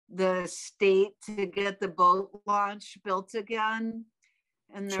the state to get the boat launch built again.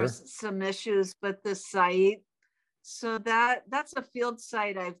 And Sure. there's some issues with the site. So that's a field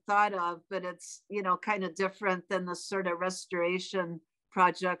site I've thought of, but it's, you know, kind of different than the sort of restoration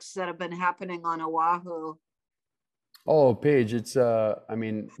projects that have been happening on Oahu. Oh, Paige, it's I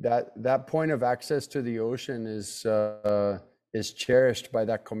mean that point of access to the ocean is cherished by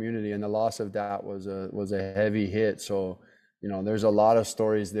that community, and the loss of that was a heavy hit. So, you know, there's a lot of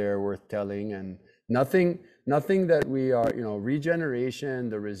stories there worth telling, and nothing that we are, you know, regeneration,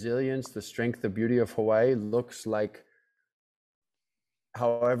 the resilience, the strength, the beauty of Hawaii looks like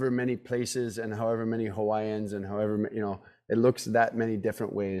however many places and however many Hawaiians and however, you know, it looks that many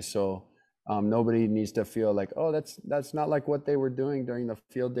different ways. So nobody needs to feel like, oh, that's not like what they were doing during the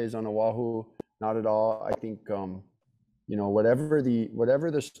field days on Oahu. Not at all. I think you know, whatever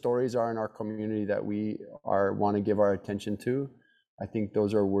the stories are in our community that we want to give our attention to, I think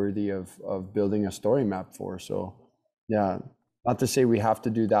those are worthy of building a story map for. So yeah, not to say we have to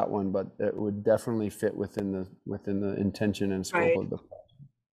do that one, but it would definitely fit within the intention and scope of the project.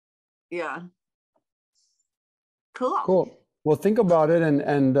 Yeah. Cool. Cool. Well, think about it,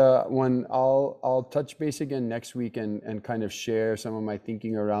 and when I'll touch base again next week and kind of share some of my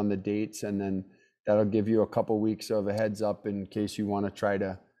thinking around the dates, and then that'll give you a couple weeks of a heads up in case you want to try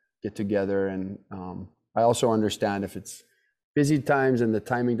to get together. And I also understand if it's busy times and the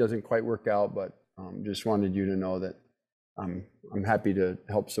timing doesn't quite work out, but just wanted you to know that I'm happy to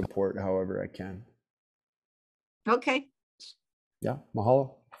help support however I can. Okay. Yeah,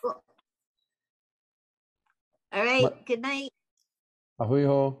 mahalo. Cool. All right. Good night. Ahui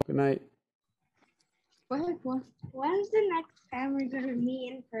ho. Good night. Go ahead, Paul. When's the next time we're gonna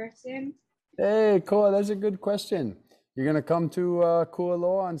meet in person? Hey, Koa, that's a good question. You're gonna come to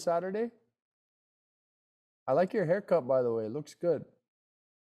Kualoa on Saturday? I like your haircut, by the way. It looks good.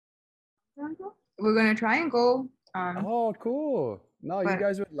 We're gonna try and go. Oh, cool. No, you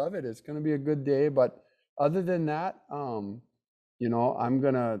guys would love it. It's gonna be a good day. But other than that, you know,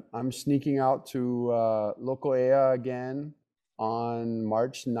 I'm sneaking out to Loko'ea again on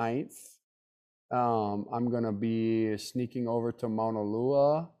March 9th. I'm gonna be sneaking over to Mauna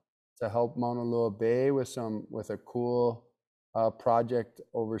Lua to help Mauna Lua Bay with a cool project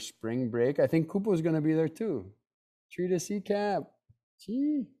over spring break. I think Kupo's gonna be there too. Tree to Sea Camp.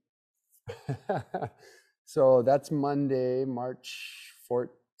 Gee. So that's Monday, March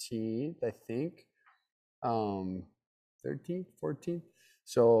 14th, I think. 13th, 14th.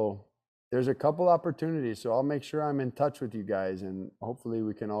 So there's a couple opportunities. So I'll make sure I'm in touch with you guys, and hopefully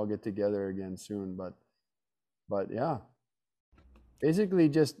we can all get together again soon. But yeah. Basically,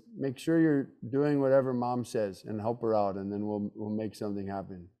 just make sure you're doing whatever mom says and help her out, and then we'll make something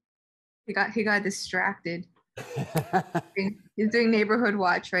happen. He got distracted. He's doing neighborhood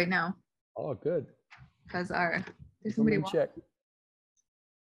watch right now. Oh, good. Because there's somebody check.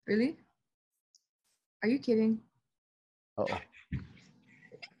 Really? Are you kidding? Uh-oh.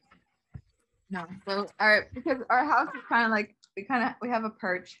 No. So because our house is kind of like we have a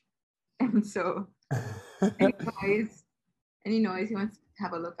perch, and so any noise he wants to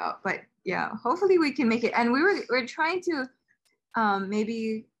have a look out. But yeah, hopefully we can make it. And we're trying to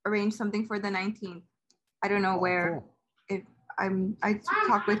maybe arrange something for the 19th. I don't know where. Cool. I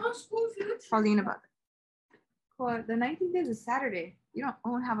talked with Pauline about it. Well, the 19th is a Saturday. You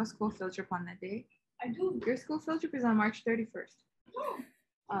don't have a school field trip on that day. I do. Your school field trip is on March 31st.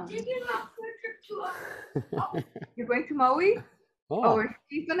 You're going to Maui? Oh,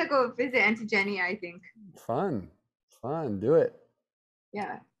 she's gonna go visit Auntie Jenny, I think. Fun. Do it.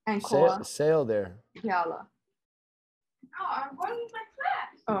 Yeah, and Koa. Sail there. Keala. Oh, I'm going with my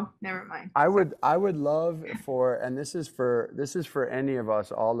class. Oh, never mind. I would love for, and this is for any of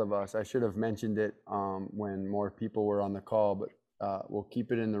us, all of us. I should have mentioned it when more people were on the call, but we'll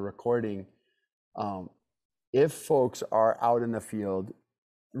keep it in the recording. If folks are out in the field,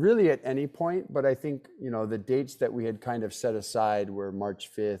 really at any point, but I think, you know, the dates that we had kind of set aside were March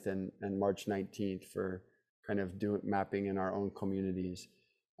 5th and March 19th for kind of mapping in our own communities.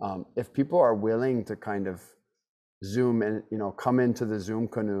 If people are willing to kind of Zoom and, you know, come into the Zoom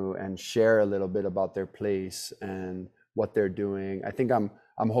Canoe and share a little bit about their place and what they're doing. I think I'm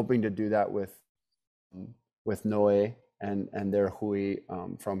hoping to do that with Noe and their hui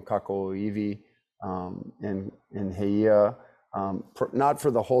from Kako'iwi in Heia. not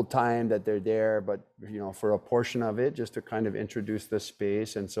for the whole time that they're there, but for a portion of it, just to kind of introduce the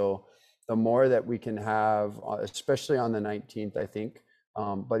space. And so the more that we can have, especially on the 19th, I think,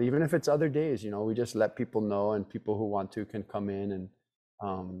 but even if it's other days, we just let people know, and people who want to can come in,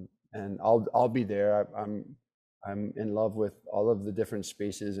 and I'll be there. I'm in love with all of the different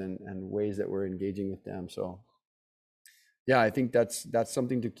spaces and ways that we're engaging with them. So yeah, I think that's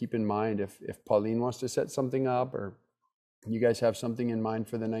something to keep in mind. If Pauline wants to set something up, or you guys have something in mind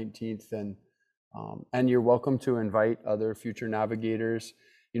for the 19th, then and you're welcome to invite other future navigators.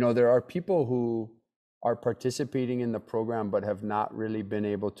 There are people who are participating in the program but have not really been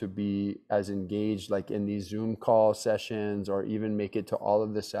able to be as engaged, like in these Zoom call sessions, or even make it to all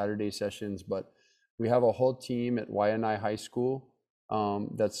of the Saturday sessions. But we have a whole team at Waianae High School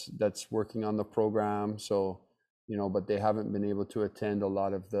that's working on the program. So but they haven't been able to attend a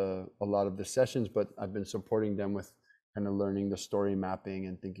lot of the sessions. But I've been supporting them with kind of learning the story mapping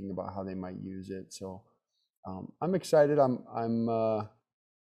and thinking about how they might use it. So I'm excited.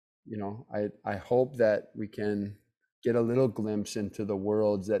 I hope that we can get a little glimpse into the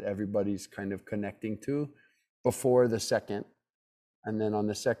worlds that everybody's kind of connecting to before the second. And then on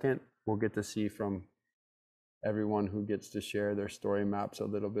the second, we'll get to see from everyone who gets to share their story maps a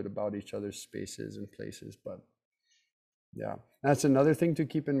little bit about each other's spaces and places. But yeah, that's another thing to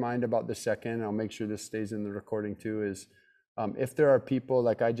keep in mind about the second. I'll make sure this stays in the recording too, is if there are people,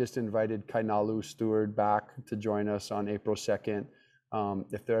 like I just invited Kainalu Stewart back to join us on April 2nd.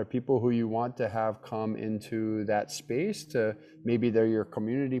 If there are people who you want to have come into that space, maybe they're your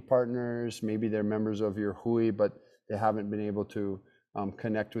community partners, maybe they're members of your hui, but they haven't been able to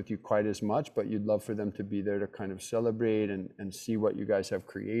connect with you quite as much, but you'd love for them to be there to kind of celebrate and see what you guys have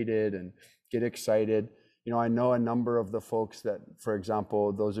created and get excited. I know a number of the folks that, for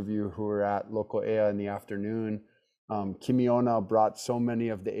example, those of you who were at Local Ea in the afternoon, Kimiona brought so many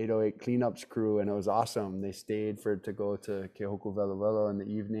of the 808 cleanups crew, and it was awesome. They stayed to go to Kehoku Velo Velo in the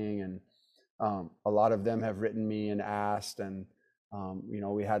evening, and a lot of them have written me and asked, and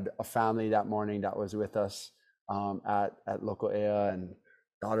we had a family that morning that was with us at Local Ea, and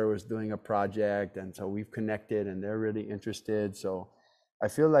daughter was doing a project, and so we've connected, and they're really interested. So I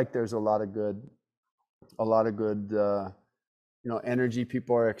feel like there's a lot of good energy.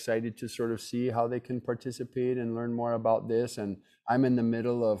 People are excited to sort of see how they can participate and learn more about this. And I'm in the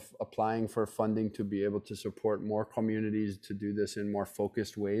middle of applying for funding to be able to support more communities to do this in more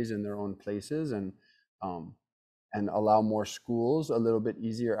focused ways in their own places, and allow more schools a little bit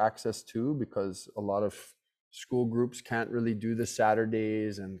easier access to, because a lot of school groups can't really do the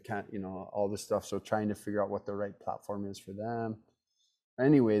Saturdays and can't, all this stuff. So trying to figure out what the right platform is for them.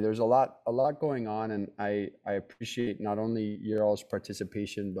 Anyway, there's a lot going on, and I appreciate not only your all's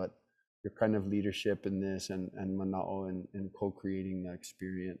participation, but your kind of leadership in this, and Mana'o in co-creating the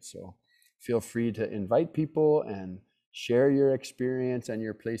experience. So feel free to invite people and share your experience and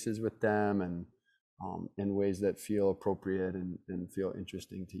your places with them, and in ways that feel appropriate and feel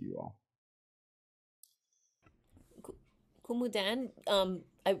interesting to you all. Kumudan,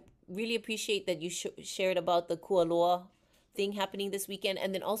 I really appreciate that you shared about the Kualoa thing happening this weekend,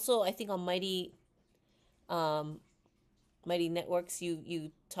 and then also I think on Mighty Networks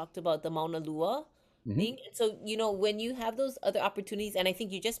you talked about the Mauna Lua thing. And so when you have those other opportunities, and I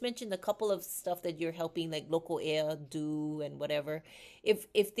think you just mentioned a couple of stuff that you're helping, like Local Air do and whatever, if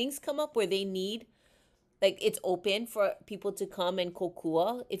things come up where they need, like, it's open for people to come and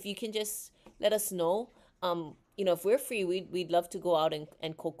kokua, if you can just let us know. If we're free, we'd love to go out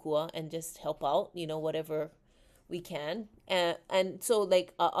and kokua and just help out, whatever we can. And so,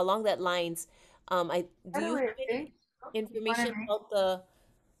 like, along that lines, do you have any information about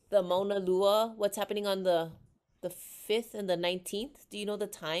the Mauna Lua, what's happening on the 5th and the 19th? Do you know the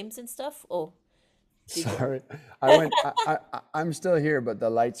times and stuff? Oh, sorry, I'm still here, but the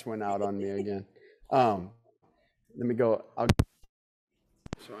lights went out on me again. Let me go.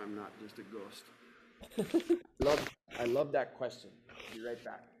 So I'm not just a ghost. I love that question. I'll be right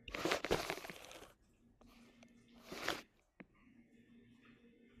back.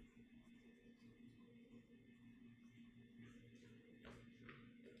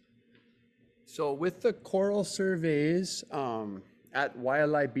 So with the coral surveys at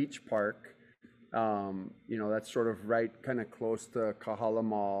Waialae Beach Park, that's sort of right kind of close to Kahala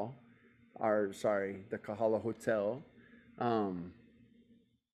Mall, the Kahala Hotel.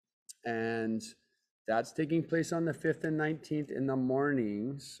 And that's taking place on the 5th and 19th in the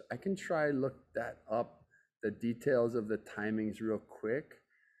mornings. I can try look that up, the details of the timings real quick.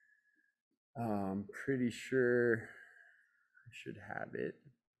 Pretty sure I should have it.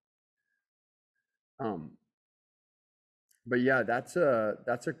 but yeah, that's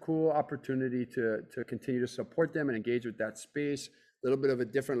a cool opportunity to continue to support them and engage with that space. A little bit of a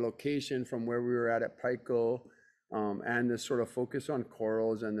different location from where we were at Pico, and the sort of focus on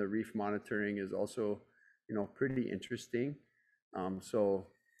corals and the reef monitoring is also, pretty interesting. So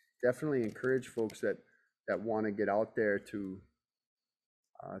definitely encourage folks that want to get out there to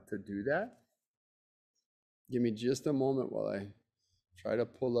do that. Give me just a moment while I try to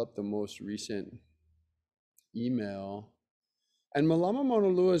pull up the most recent email. And Malama Mauna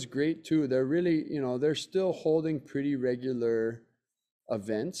Lua is great too. They're really, they're still holding pretty regular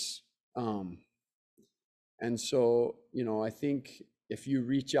events. And so, I think if you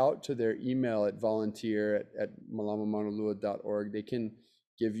reach out to their email at volunteer at malamamaunalua.org, they can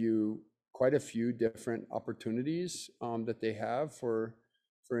give you quite a few different opportunities that they have for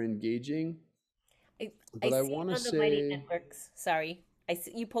engaging. I But I see want it to on the Mighty say, Networks. Sorry. I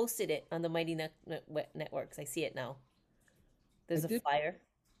see, you posted it on the Mighty Networks. I see it now. I There's a did. flyer.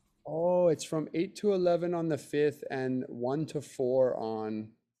 Oh, it's from 8 to 11 on the 5th and 1 to 4 on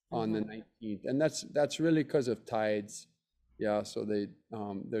the Mm-hmm. 19th. And that's really because of tides. Yeah, so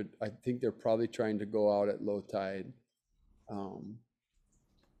I think they're probably trying to go out at low tide. Um,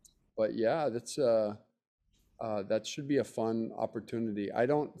 but yeah, that should be a fun opportunity. I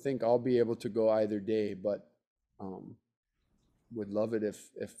don't think I'll be able to go either day, but um, would love it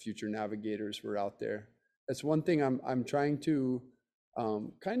if future navigators were out there. That's one thing I'm trying to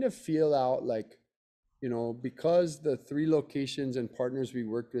kind of feel out, like, because the 3 locations and partners we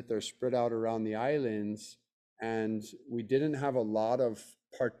worked with are spread out around the islands, and we didn't have a lot of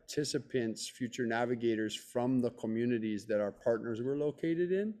participants, future navigators from the communities that our partners were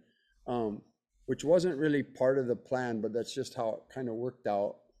located in, um, which wasn't really part of the plan, but that's just how it kind of worked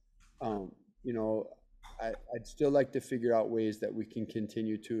out. Um, you know, I'd still like to figure out ways that we can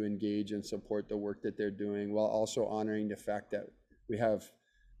continue to engage and support the work that they're doing, while also honoring the fact that we have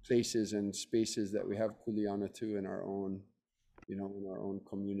places and spaces that we have kuleana too in our own, in our own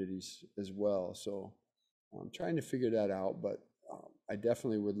communities as well. So I'm trying to figure that out, but I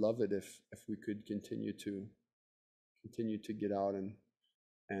definitely would love it if we could continue to get out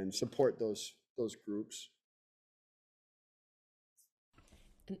and support those groups.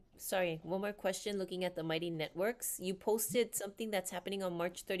 Sorry, one more question. Looking at the Mighty Networks, you posted something that's happening on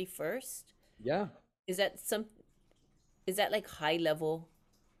March 31st. Yeah. Is that some? Is that like high level?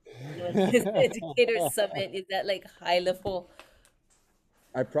 This educator summit, is that like high level?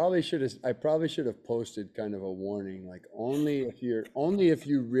 I probably should have posted kind of a warning, like only if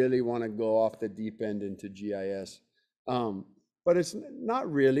you really want to go off the deep end into GIS. But it's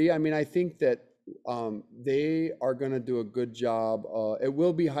not really. I mean, I think that they are going to do a good job. It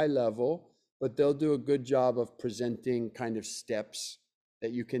will be high level, but they'll do a good job of presenting kind of steps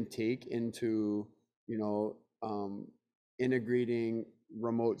that you can take into, you know, integrating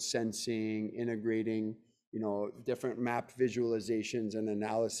remote sensing, integrating, different map visualizations and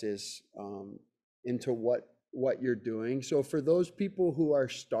analysis into what you're doing. So for those people who are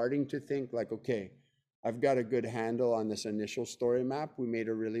starting to think like, okay, I've got a good handle on this initial story map. We made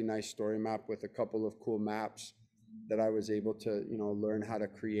a really nice story map with a couple of cool maps that I was able to, learn how to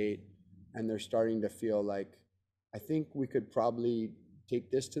create. And they're starting to feel like, I think we could probably take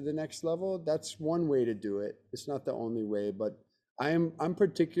this to the next level. That's one way to do it. It's not the only way, but I'm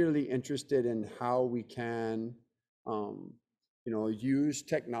particularly interested in how we can, use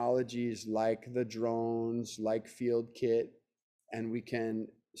technologies like the drones, like Field Kit, and we can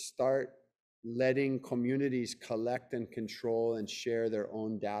start letting communities collect and control and share their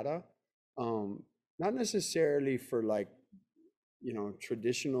own data. Not necessarily for like,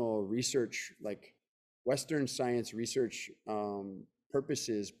 traditional research, like Western science research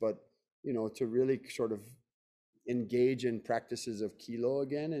purposes, but, to really sort of engage in practices of kilo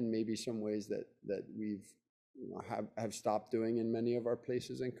again, and maybe some ways that we've have stopped doing in many of our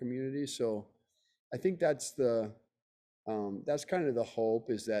places and communities. So I think that's kind of the hope,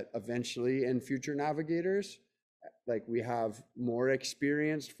 is that eventually in future navigators, like we have more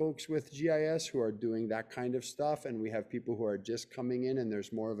experienced folks with GIS who are doing that kind of stuff, and we have people who are just coming in, and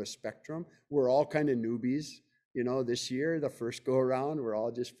there's more of a spectrum. We're all kind of newbies, this year, the first go around, we're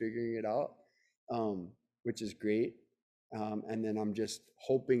all just figuring it out, which is great. And then I'm just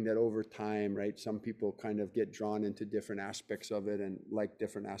hoping that over time, right, some people kind of get drawn into different aspects of it and like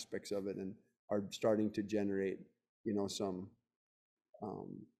different aspects of it, and are starting to generate, some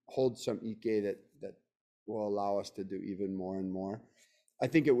hold some Ike that will allow us to do even more and more. I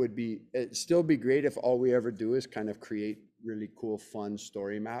think it'd still be great if all we ever do is kind of create really cool, fun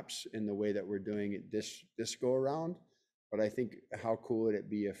story maps in the way that we're doing it this go around. But I think how cool would it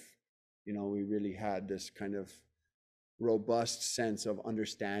be if, we really had this kind of, robust sense of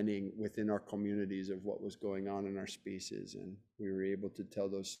understanding within our communities of what was going on in our spaces. And we were able to tell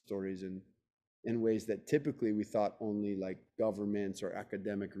those stories in ways that typically we thought only like governments or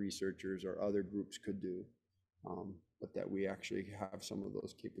academic researchers or other groups could do, but that we actually have some of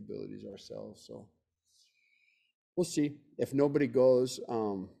those capabilities ourselves. So we'll see. If nobody goes,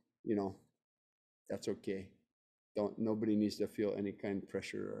 you know, that's okay. Nobody needs to feel any kind of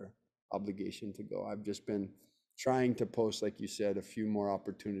pressure or obligation to go. I've just been trying to post, like you said, a few more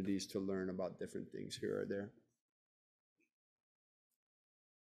opportunities to learn about different things here or there.